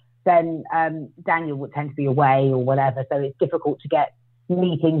summer, then Daniel would tend to be away or whatever. So it's difficult to get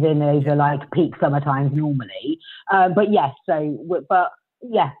meetings in over like peak summer times normally. But yes,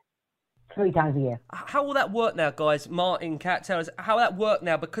 3 times a year. How will that work now, guys? Martin, Kat, tell us how will that work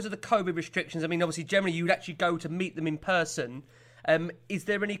now because of the COVID restrictions. I mean, obviously, generally you'd actually go to meet them in person. Is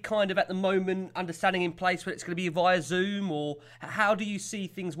there any kind of, at the moment, understanding in place where it's going to be via Zoom, or how do you see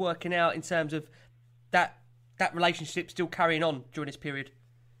things working out in terms of that relationship still carrying on during this period?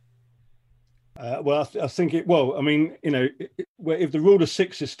 Well, I think it. Well, I mean, you know, if the rule of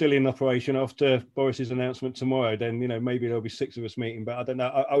 6 is still in operation after Boris's announcement tomorrow, then you know maybe there'll be 6 of us meeting. But I don't know.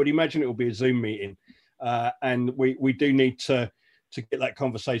 I would imagine it will be a Zoom meeting, and we do need to get that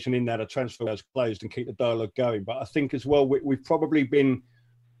conversation in there. The transfer was closed and keep the dialogue going. But I think as well we've probably been,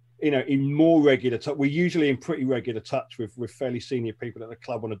 you know, in more regular touch. We're usually in pretty regular touch with fairly senior people at the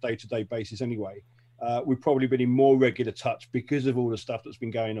club on a day-to-day basis anyway. We've probably been in more regular touch because of all the stuff that's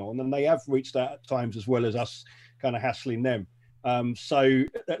been going on. And they have reached out at times as well as us kind of hassling them. So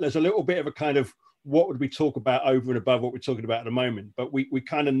there's a little bit of a kind of what would we talk about over and above what we're talking about at the moment. But we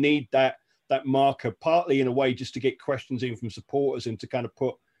kind of need that marker, partly in a way just to get questions in from supporters and to kind of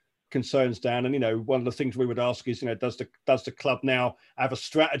put concerns down. And, you know, one of the things we would ask is, you know, does the club now have a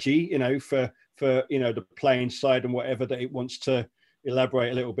strategy, you know, for you know, the playing side and whatever that it wants to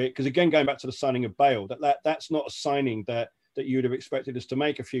elaborate a little bit, because again, going back to the signing of Bale, that's not a signing that you would have expected us to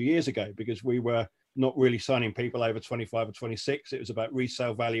make a few years ago, because we were not really signing people over 25 or 26. It was about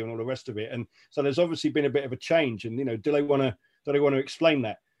resale value and all the rest of it. And so there's obviously been a bit of a change. And you know, do they want to explain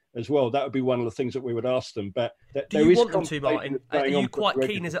that as well? That would be one of the things that we would ask them. But do you want them to, Martin? Are you quite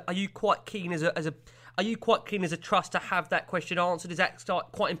keen as a trust to have that question answered? Is that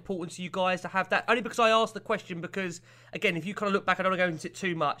quite important to you guys to have that? Only because I asked the question because, again, if you kind of look back, I don't want to go into it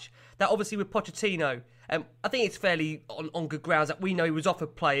too much, that obviously with Pochettino, I think it's fairly on good grounds that we know he was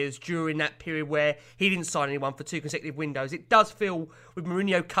offered players during that period where he didn't sign anyone for 2 consecutive windows. It does feel, with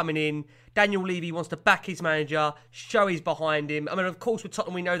Mourinho coming in, Daniel Levy wants to back his manager, show he's behind him. I mean, of course, with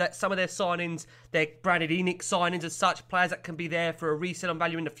Tottenham, we know that some of their signings, they're branded Enoch signings as such, players that can be there for a resale and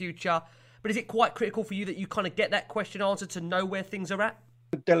value in the future. But is it quite critical for you that you kind of get that question answered to know where things are at?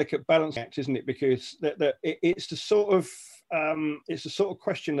 A delicate balance act, isn't it? Because it's the sort of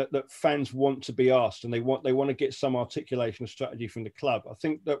question that fans want to be asked, and they want to get some articulation of strategy from the club. I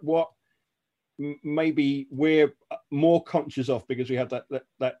think that what maybe we're more conscious of, because we have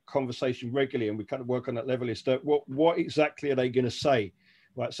that conversation regularly and we kind of work on that level, is that what exactly are they going to say?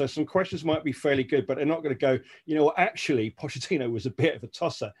 Right, so some questions might be fairly good, but they're not going to go, you know, actually, Pochettino was a bit of a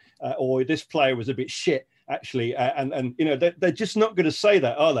tosser, or this player was a bit shit, actually. And you know, they're just not going to say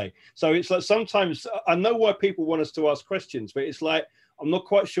that, are they? So it's like sometimes I know why people want us to ask questions, but it's like, I'm not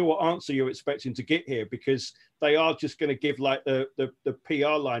quite sure what answer you're expecting to get here, because they are just going to give like the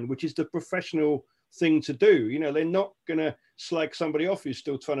PR line, which is the professional thing to do. You know, they're not going to slag somebody off who's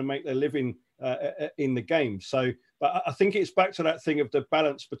still trying to make their living in the game. So, but I think it's back to that thing of the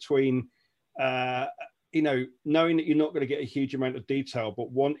balance between, you know, knowing that you're not going to get a huge amount of detail,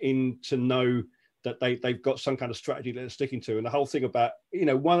 but wanting to know that they've got some kind of strategy that they're sticking to. And the whole thing about, you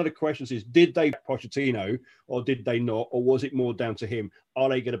know, one of the questions is, did they back Pochettino or did they not? Or was it more down to him? Are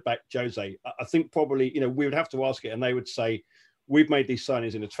they going to back Jose? I think probably, you know, we would have to ask it, and they would say, we've made these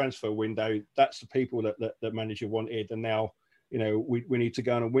signings in a transfer window. That's the people that manager wanted. And now, you know, we need to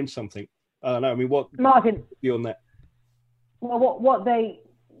go on and win something. I don't know. I mean, what, Martin, beyond that? Well, what they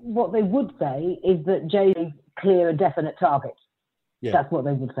would say is that Jay's clear and definite target. Yeah. That's what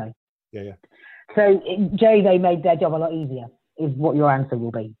they would say. Yeah. So Jay made their job a lot easier, is what your answer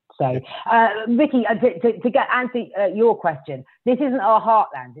will be. So, Vicky, to answer your question, this isn't our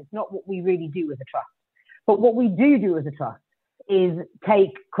heartland. It's not what we really do as a trust. But what we do as a trust is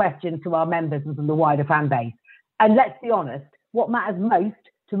take questions to our members and from the wider fan base And let's be honest, what matters most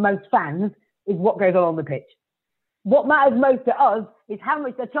to most fans is what goes on the pitch. What matters most to us is how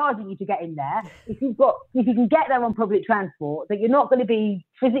much they're charging you to get in there. If you can get there on public transport, that you're not going to be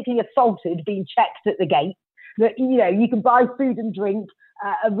physically assaulted, being checked at the gate, that you can buy food and drink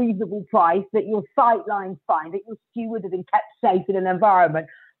at a reasonable price, that your sight line's fine, that your steward has been kept safe in an environment.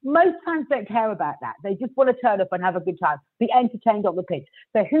 Most fans don't care about that. They just want to turn up and have a good time, be entertained on the pitch.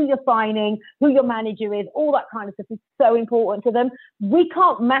 So who you're signing, who your manager is, all that kind of stuff is so important to them. We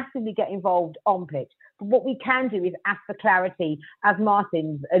can't massively get involved on pitch. But what we can do is ask for clarity, as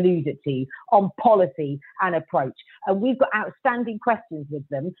Martin's alluded to, on policy and approach. And we've got outstanding questions with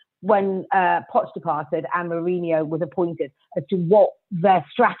them when Poch departed and Mourinho was appointed as to what their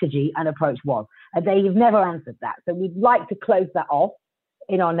strategy and approach was. And they have never answered that. So we'd like to close that off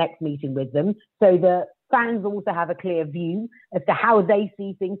in our next meeting with them, so that fans also have a clear view as to how they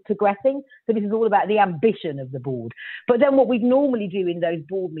see things progressing. So this is all about the ambition of the board. But then what we normally do in those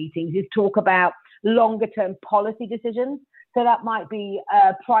board meetings is talk about longer term policy decisions. So that might be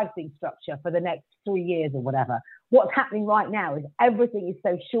a pricing structure for the next 3 years or whatever. What's happening right now is everything is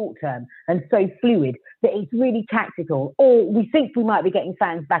so short term and so fluid that it's really tactical. Or we think we might be getting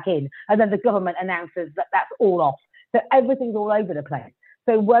fans back in, and then the government announces that that's all off. So everything's all over the place.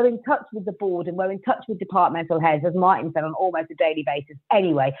 So we're in touch with the board and we're in touch with departmental heads, as Martin said, on almost a daily basis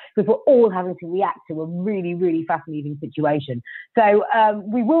anyway, because we're all having to react to a really, really fast-moving situation. So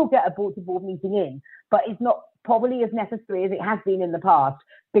we will get a board-to-board meeting in, but it's not probably as necessary as it has been in the past,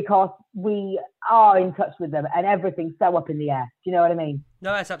 because we are in touch with them and everything's so up in the air. Do you know what I mean?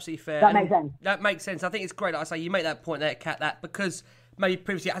 No, that's absolutely fair. That makes sense. That makes sense. I think it's great. Like I say, you make that point there, Kat, that because maybe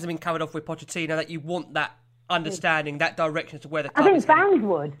previously it hasn't been covered off with Pochettino, that you want that understanding, that direction as to where the club is heading. Fans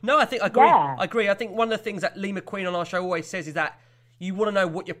would. No, I agree. Yeah. I agree. I think one of the things that Lee McQueen on our show always says is that you want to know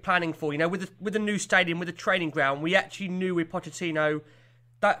what you're planning for. With the new stadium, with the training ground, we actually knew with Pochettino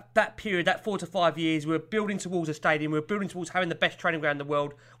that period, that 4 to 5 years, we were building towards a stadium, we were building towards having the best training ground in the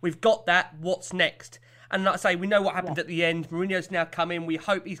world. We've got that. What's next? And like I say, we know what happened at the end. Mourinho's now come in. We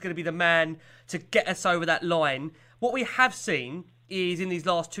hope he's going to be the man to get us over that line. What we have seen is in these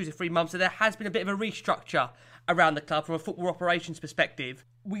last 2 to 3 months that there has been a bit of a restructure around the club from a football operations perspective.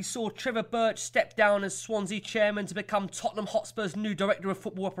 We saw Trevor Birch step down as Swansea chairman to become Tottenham Hotspur's new director of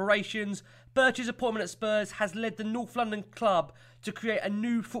football operations. Birch's appointment at Spurs has led the North London club to create a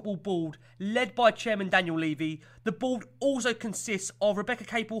new football board led by chairman Daniel Levy. The board also consists of Rebecca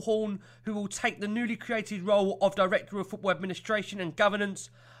Capel-Horn, who will take the newly created role of director of football administration and governance,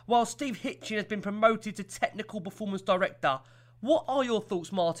 while Steve Hitchin has been promoted to technical performance director. What are your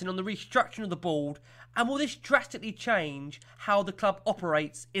thoughts, Martin, on the restructuring of the board, and will this drastically change how the club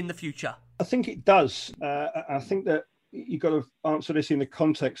operates in the future? I think it does. I think that you've got to answer this in the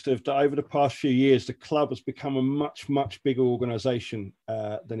context of that over the past few years, the club has become a much, much bigger organisation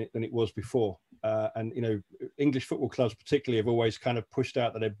than it was before. And, English football clubs particularly have always kind of pushed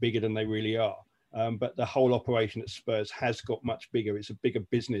out that they're bigger than they really are. But the whole operation at Spurs has got much bigger. It's a bigger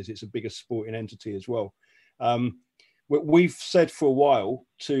business. It's a bigger sporting entity as well. We've said for a while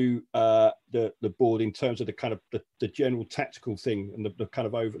to the board in terms of the kind of the general tactical thing and the kind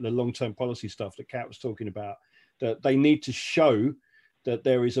of over the long-term policy stuff that Kat was talking about, that they need to show that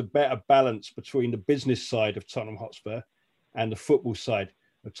there is a better balance between the business side of Tottenham Hotspur and the football side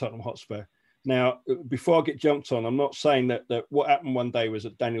of Tottenham Hotspur. Now, before I get jumped on, I'm not saying that what happened one day was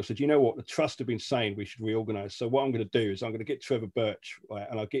that Daniel said, you know what, the trust have been saying we should reorganise. So what I'm going to do is I'm going to get Trevor Birch, right,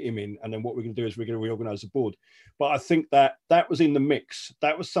 and I'll get him in. And then what we're going to do is we're going to reorganise the board. But I think that was in the mix.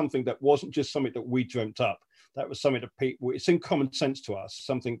 That was something that wasn't just something that we dreamt up. That was something that people, it's in common sense to us,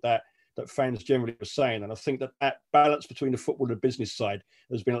 something that fans generally were saying. And I think that balance between the football and the business side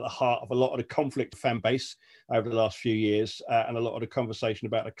has been at the heart of a lot of the conflict fan base over the last few years and a lot of the conversation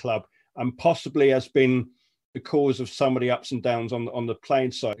about the club, and possibly has been the cause of some of the ups and downs on the playing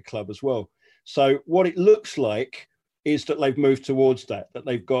side of the club as well. So what it looks like is that they've moved towards that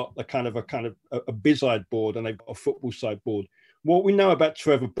they've got a biz side board and they've got a football side board. What we know about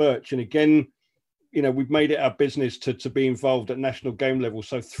Trevor Birch, and again, we've made it our business to be involved at national game level.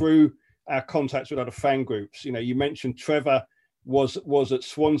 So through our contacts with other fan groups, you mentioned Trevor was at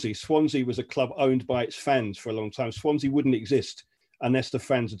Swansea. Swansea was a club owned by its fans for a long time. Swansea wouldn't exist unless the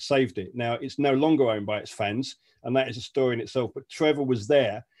fans had saved it. Now, it's no longer owned by its fans, and that is a story in itself. But Trevor was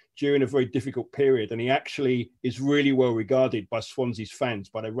there during a very difficult period, and he actually is really well regarded by Swansea's fans,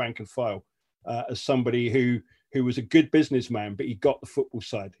 by their rank and file, as somebody who was a good businessman, but he got the football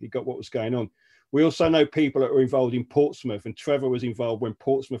side. He got what was going on. We also know people that were involved in Portsmouth, and Trevor was involved when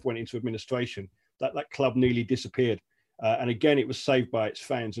Portsmouth went into administration. That club nearly disappeared. And again, it was saved by its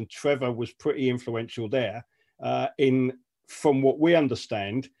fans, and Trevor was pretty influential there. from what we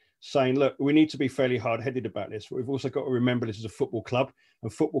understand, saying, look, we need to be fairly hard-headed about this. But we've also got to remember this is a football club,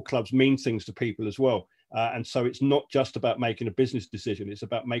 and football clubs mean things to people as well. And so it's not just about making a business decision. It's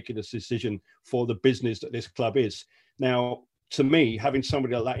about making a decision for the business that this club is. Now, to me, having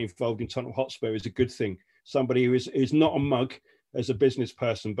somebody like that involved in Tottenham Hotspur is a good thing. Somebody who is not a mug as a business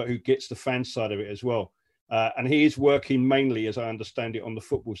person, but who gets the fan side of it as well. And he is working mainly, as I understand it, on the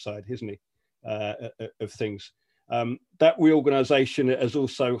football side, isn't he, of things. That reorganisation has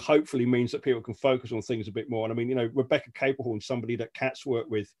also hopefully means that people can focus on things a bit more. And I mean, Rebecca Capehorn, somebody that Kat's worked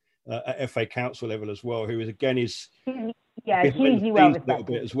with at FA Council level as well, who is hugely well respected a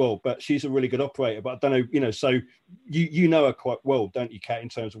bit as well. But she's a really good operator. But I don't know, so you know her quite well, don't you, Kat, in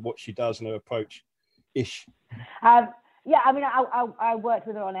terms of what she does and her approach ish. Yeah, I mean, I worked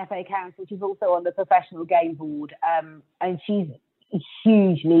with her on FA Council. She's also on the professional game board, and she's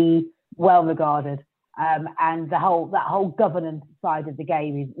hugely well regarded. And that whole governance side of the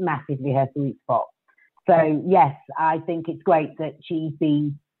game is massively her sweet spot. So yes, I think it's great that she's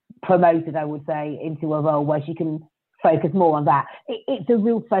been promoted, I would say, into a role where she can focus more on that. It's a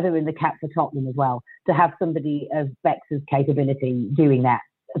real feather in the cap for Tottenham as well to have somebody of Bex's capability doing that.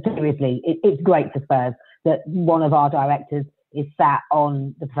 Seriously, it's great for Spurs that one of our directors is sat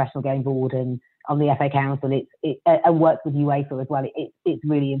on the professional game board and on the FA Council. And works with UEFA as well. It's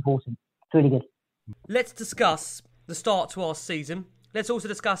really important. It's really good. Let's discuss the start to our season. Let's also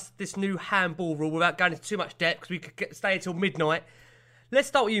discuss this new handball rule without going into too much depth because we could stay until midnight. Let's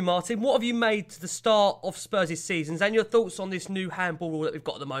start with you, Martin. What have you made to the start of Spurs' seasons and your thoughts on this new handball rule that we've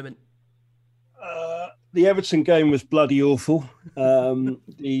got at the moment? The Everton game was bloody awful. Some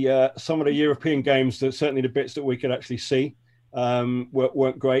of the European games, certainly the bits that we could actually see,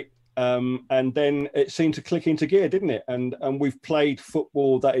 weren't great. And then it seemed to click into gear, didn't it? And we've played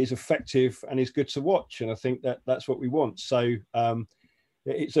football that is effective and is good to watch. And I think that's what we want. So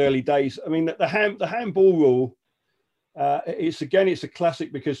it's early days. I mean, the handball rule, it's a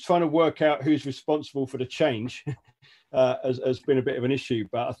classic because trying to work out who's responsible for the change has been a bit of an issue.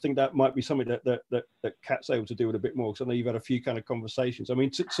 But I think that might be something that Kat's able to do with a bit more. Because I know you've had a few kind of conversations. I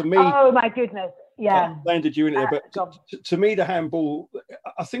mean, to me... Oh, my goodness. Yeah. Landed you in there. But to me, the handball,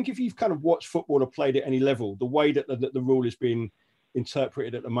 I think if you've kind of watched football or played at any level, the way that the rule is being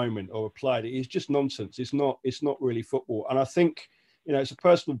interpreted at the moment or applied, it is just nonsense. It's not really football. And I think... it's a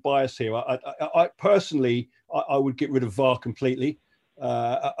personal bias here. I personally would get rid of VAR completely.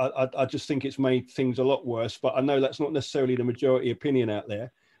 I just think it's made things a lot worse. But I know that's not necessarily the majority opinion out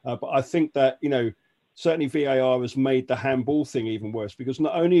there. But I think that, certainly VAR has made the handball thing even worse because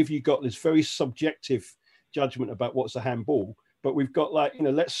not only have you got this very subjective judgment about what's a handball, but we've got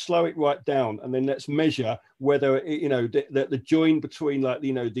let's slow it right down and then let's measure whether the join between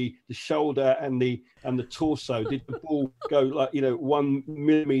the shoulder and the torso, did the ball go 1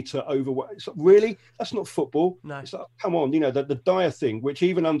 millimeter over? Really, that's not football. No. It's like, come on, the Dyer thing, which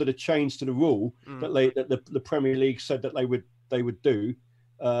even under the change to the rule that the Premier League said that they would do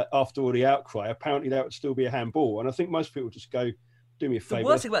after all the outcry, apparently that would still be a handball. And I think most people just go, do me a favour. The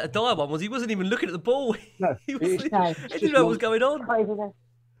worst thing about the Dyer one was he wasn't even looking at the ball. No, he didn't know what was going on. Craziness.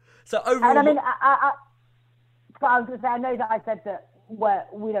 So overall, and I mean, I was going to say, I know that I said that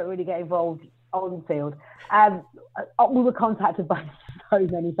we don't really get involved on field. We were contacted by so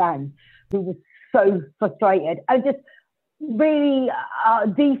many fans who were so frustrated and just really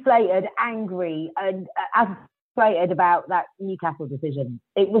deflated, angry, and frustrated about that Newcastle decision.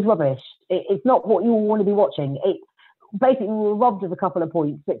 It was rubbish. It's not what you want to be watching. Basically, we were robbed of a couple of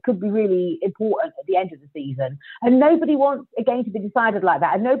points that could be really important at the end of the season. And nobody wants a game to be decided like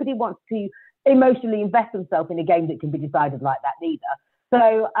that. And nobody wants to emotionally invest themselves in a game that can be decided like that neither.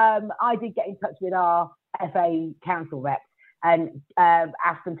 So I did get in touch with our FA Council reps and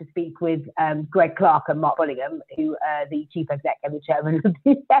asked them to speak with Greg Clark and Mark Bullingham, who are the chief exec and the chairman of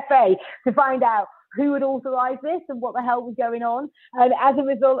the FA, to find out who had authorised this and what the hell was going on. And as a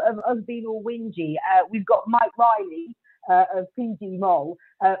result of us being all whingy, we've got Mike Riley of PG Mole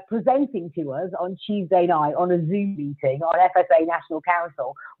presenting to us on Tuesday night on a Zoom meeting on FSA National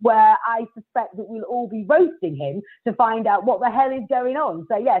Council, where I suspect that we'll all be roasting him to find out what the hell is going on.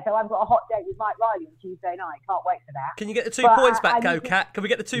 So I've got a hot date with Mike Riley on Tuesday night. Can't wait for that. Can you get the 2 points back, Kat? Can we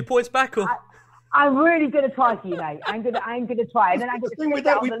get the 2 points back? Or? I'm really going to try for you, mate. I'm going to try. And then I'm going to sit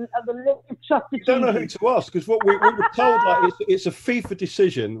down on the list of trusted. We don't know who to ask because what we were told it's a FIFA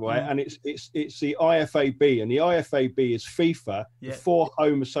decision, right? And it's the IFAB, and the IFAB is FIFA, the 4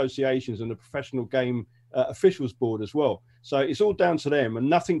 home associations, and the Professional Game Officials Board as well. So it's all down to them, and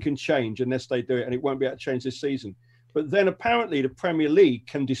nothing can change unless they do it, and it won't be able to change this season. But then apparently the Premier League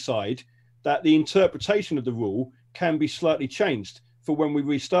can decide that the interpretation of the rule can be slightly changed for when we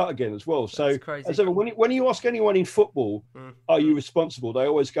restart again as well. So as ever, when you ask anyone in football, are you responsible? They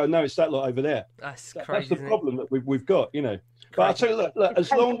always go, no, it's that lot over there. That's crazy. That's the problem that we've got, you know. Crazy. But I tell you, look,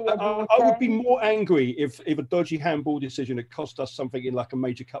 as long I would be more angry if a dodgy handball decision had cost us something in like a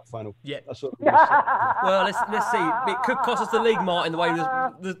major cup final. Yeah. That's what well, let's see. It could cost us the league, Martin. The way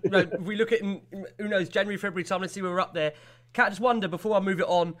if we look at who knows, January, February time. Let's see where we're up there. Can I just wonder, before I move it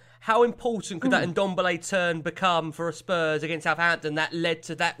on, how important could that Ndombele turn become for Spurs against Southampton that led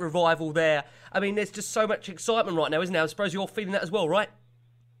to that revival there? I mean, there's just so much excitement right now, isn't there? I suppose you're feeling that as well, right?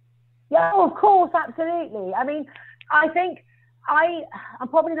 Yeah, of course, absolutely. I mean, I think I'm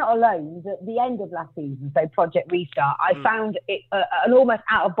probably not alone. At the end of last season, so Project Restart, I found it an almost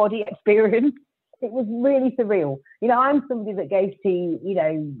out-of-body experience. It was really surreal. You know, I'm somebody that goes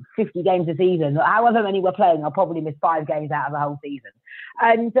to, 50 games a season. However many we're playing, I'll probably miss 5 games out of the whole season.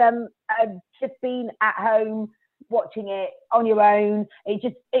 And just being at home, watching it on your own, it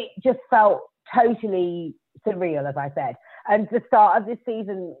just felt totally surreal, as I said. And the start of this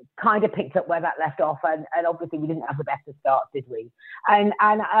season kind of picked up where that left off. And obviously we didn't have the best of starts, did we? And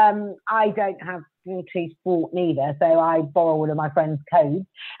I don't have Bluetooth Sport neither. So I borrow one of my friend's codes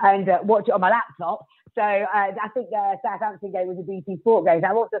and watch it on my laptop. So I think the Southampton game was a BT Sport game. So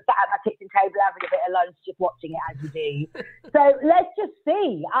I'm also sat at my kitchen table having a bit of lunch, just watching it as you do. So let's just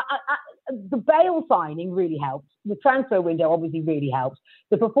see. The Bale signing really helped. The transfer window obviously really helped.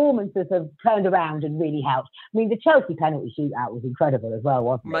 The performances have turned around and really helped. I mean, the Chelsea penalty shootout was incredible as well,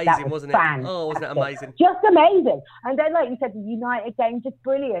 wasn't it? Amazing, wasn't it? Oh, wasn't it amazing? Just amazing. And then, like you said, the United game, just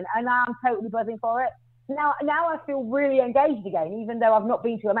brilliant. And now I'm totally buzzing for it. Now I feel really engaged again, even though I've not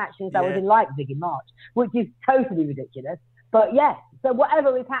been to a match since I was in Leipzig in March, which is totally ridiculous. But yeah, so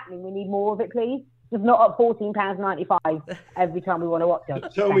whatever is happening, we need more of it, please. Just not at £14.95 every time we want to watch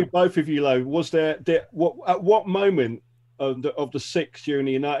it. Tell me, both of you, Lo, was there at what moment of the 6 during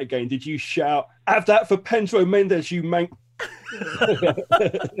the United game did you shout, "Have that for Pedro Mendes, you mank"? When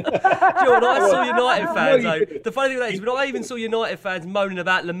I saw United fans, though, the funny thing about that is when I even saw United fans moaning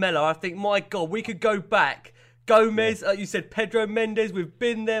about Lamella, I think, my God, we could go back. Gomez, you said Pedro Mendes, we've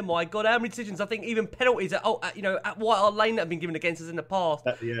been there. My God, how many decisions? I think even penalties at White Hart Lane that have been given against us in the past.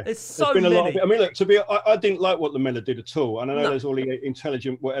 There's so been many. A lot of it. I mean, look, I didn't like what Lamella did at all, and I know there's all the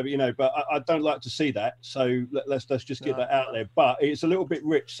intelligent whatever, but I don't like to see that. So let's just get that out there. But it's a little bit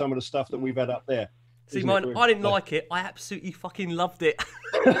rich, some of the stuff that we've had up there. See, mine, I didn't like it. I absolutely fucking loved it.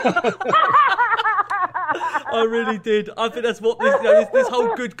 I really did. I think that's what this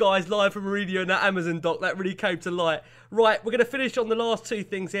whole Good Guys live from Mourinho and that Amazon doc, that really came to light. Right, we're going to finish on the last 2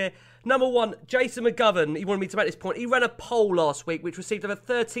 things here. Number 1, Jason McGovern, he wanted me to make this point. He ran a poll last week which received over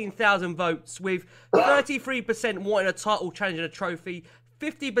 13,000 votes with 33% wanting a title challenge and a trophy,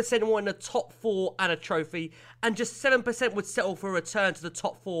 50% wanting a top 4 and a trophy, and just 7% would settle for a return to the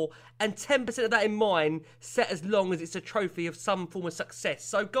top 4, and 10% of that in mind set as long as it's a trophy of some form of success.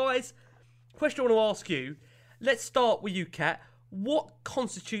 So, guys, question I want to ask you, let's start with you, Kat. What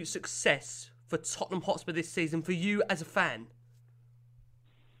constitutes success for Tottenham Hotspur this season for you as a fan?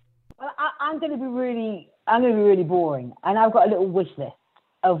 Well, I'm going to be really boring, and I've got a little wish list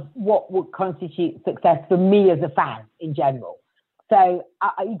of what would constitute success for me as a fan in general. So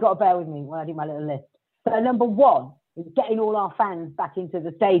you've got to bear with me when I do my little list. So number 1 is getting all our fans back into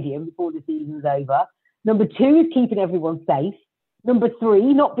the stadium before the season's over. Number 2 is keeping everyone safe. Number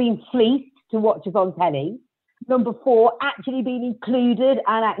 3, not being fleeced to watch us on telly. Number 4, actually being included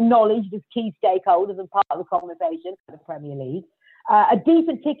and acknowledged as key stakeholders and part of the conversation for the Premier League. A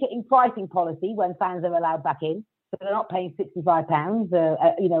decent ticketing pricing policy when fans are allowed back in, so they're not paying £65,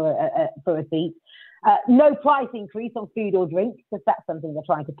 for a seat. No price increase on food or drink, because that's something they're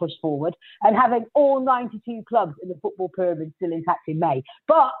trying to push forward, and having all 92 clubs in the football pyramid still intact in May.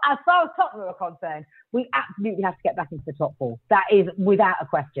 But as far as Tottenham are concerned, we absolutely have to get back into the top 4. That is without a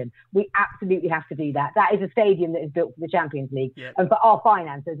question. We absolutely have to do that. That is a stadium that is built for the Champions League, and for our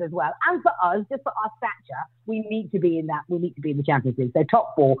finances as well, and for us, just for our stature, we need to be in that. We need to be in the Champions League. So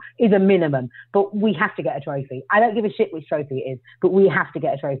top 4 is a minimum, but we have to get a trophy. I don't give a shit which trophy it is, but we have to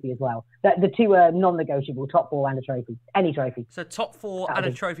get a trophy as well. The 2 are non-negotiable: top 4 and a trophy. Any trophy. So top 4 and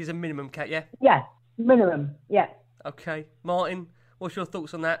a trophy is a minimum, Kat, yeah? Yeah, minimum, yeah. Okay. Martin, what's your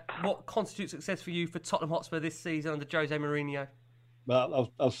thoughts on that? What constitutes success for you for Tottenham Hotspur this season under Jose Mourinho?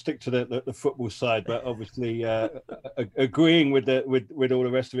 Well, I'll stick to the football side, but obviously agreeing with all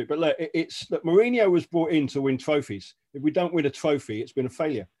the rest of it. But look, Mourinho was brought in to win trophies. If we don't win a trophy, it's been a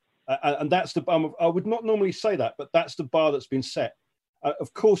failure, and that's the. I would not normally say that, but that's the bar that's been set.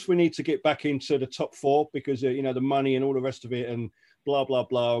 Of course, we need to get back into the top 4 because the money and all the rest of it, and blah, blah,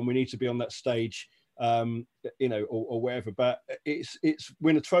 blah, and we need to be on that stage, you know, or wherever. But it's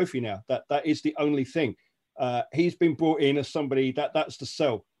win a trophy now. That is the only thing. He's been brought in as somebody that's the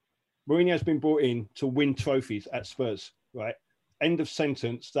sell. Mourinho's been brought in to win trophies at Spurs, right? End of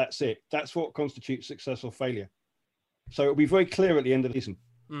sentence. That's it. That's what constitutes success or failure. So it'll be very clear at the end of the season.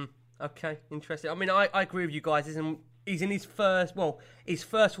 Okay, interesting. I mean, I agree with you guys. He's in his first full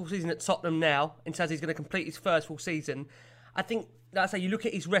season at Tottenham now. In terms of he's going to complete his first full season. I think, like I say, you look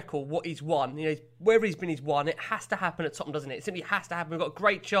at his record, what he's won. You know, wherever he's been, he's won. It has to happen at Tottenham, doesn't it? It simply has to happen. We've got a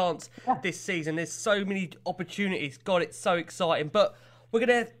great chance this season. There's so many opportunities. God, it's so exciting. But we're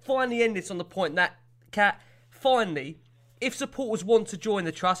going to finally end this on the point that, Kat, finally, if supporters want to join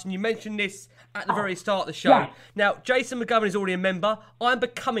the trust, and you mentioned this at the very start of the show. Yeah. Now, Jason McGovern is already a member. I'm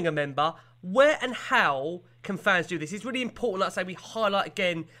becoming a member. Where and how can fans do this? It's really important, like I say, we highlight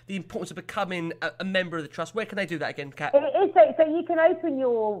again the importance of becoming a member of the trust. Where can they do that again, Kat? So you can open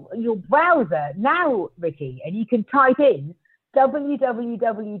your browser now, Ricky, and you can type in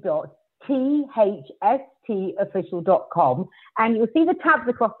www.THSTofficial.com, and you'll see the tabs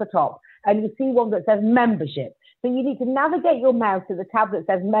across the top, and you'll see one that says membership. So you need to navigate your mouse to the tab that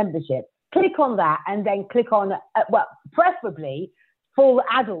says membership, click on that, and then click on, preferably full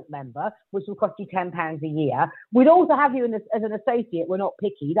adult member, which will cost you £10 a year. We'd also have you as an associate. We're not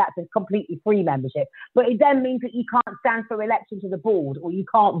picky. That's a completely free membership. But it then means that you can't stand for election to the board, or you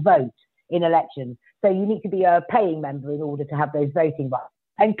can't vote in elections. So you need to be a paying member in order to have those voting rights.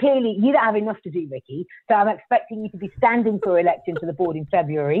 And clearly, you don't have enough to do, Ricky. So I'm expecting you to be standing for election to the board in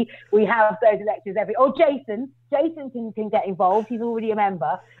February. We have those elections Jason can get involved. He's already a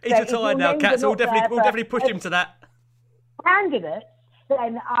member. He's retired now, Kat, so we'll definitely push him to that. Candidate,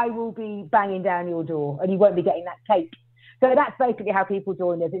 then I will be banging down your door and you won't be getting that cake. So that's basically how people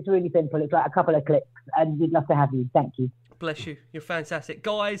join us. It's really simple. It's like a couple of clicks and we'd love to have you. Thank you. Bless you. You're fantastic.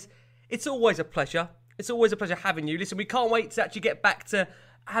 Guys, it's always a pleasure. It's always a pleasure having you. Listen, we can't wait to actually get back to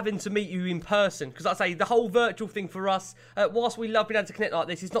having to meet you in person, because like I say, the whole virtual thing for us, whilst we love being able to connect like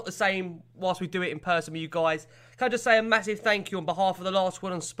this, it's not the same whilst we do it in person with you guys. Can I just say a massive thank you on behalf of the Last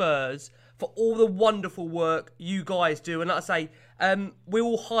Word on Spurs for all the wonderful work you guys do. And like I say, we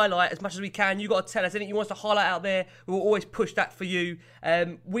will highlight as much as we can. You got to tell us anything you want us to highlight out there. We will always push that for you.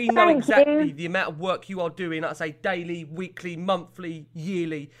 We know exactly the amount of work you are doing, like I say, daily, weekly, monthly,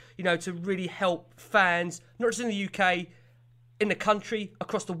 yearly, you know, to really help fans, not just in the UK, in the country,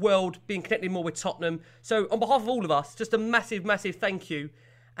 across the world, being connected more with Tottenham. So on behalf of all of us, just a massive, massive thank you,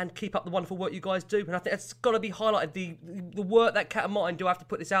 and keep up the wonderful work you guys do. And I think that's got to be highlighted. The work that Kat and Martin do, I have to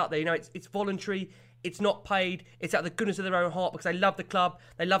put this out there. You know, it's voluntary, it's not paid, it's out of the goodness of their own heart because they love the club,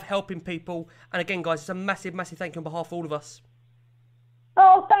 they love helping people. And again, guys, it's a massive, massive thank you on behalf of all of us.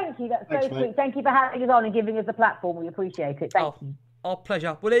 Oh, thank you. That's so sweet. Thank you for having us on and giving us the platform. We appreciate it. Thank you. Our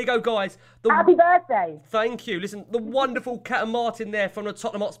pleasure. Well, there you go, guys. Happy birthday. Thank you. Listen, the wonderful Kat and Martin there from the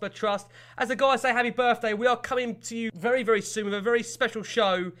Tottenham Hotspur Trust. As the guys say happy birthday, we are coming to you very, very soon with a very special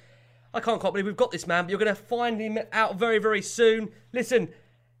show. I can't believe we've got this man, but you're going to find him out very, very soon. Listen,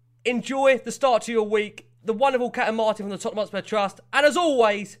 enjoy the start to your week. The wonderful Kat and Martin from the Tottenham Hotspur Trust. And as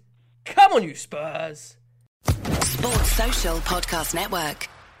always, come on, you Spurs. Sports Social Podcast Network.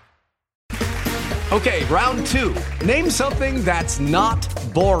 Okay, round two. Name something that's not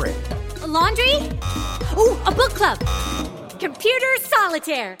boring. A laundry? Ooh, a book club. Computer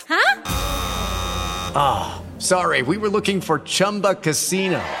solitaire, huh? Ah, sorry, we were looking for Chumba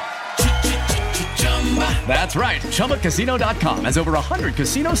Casino. That's right, ChumbaCasino.com has over 100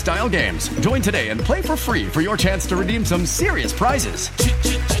 casino-style games. Join today and play for free for your chance to redeem some serious prizes.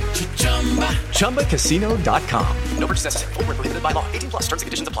 ChumbaCasino.com. No purchase necessary. Void where prohibited by law. 18+ terms and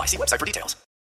conditions apply. See website for details.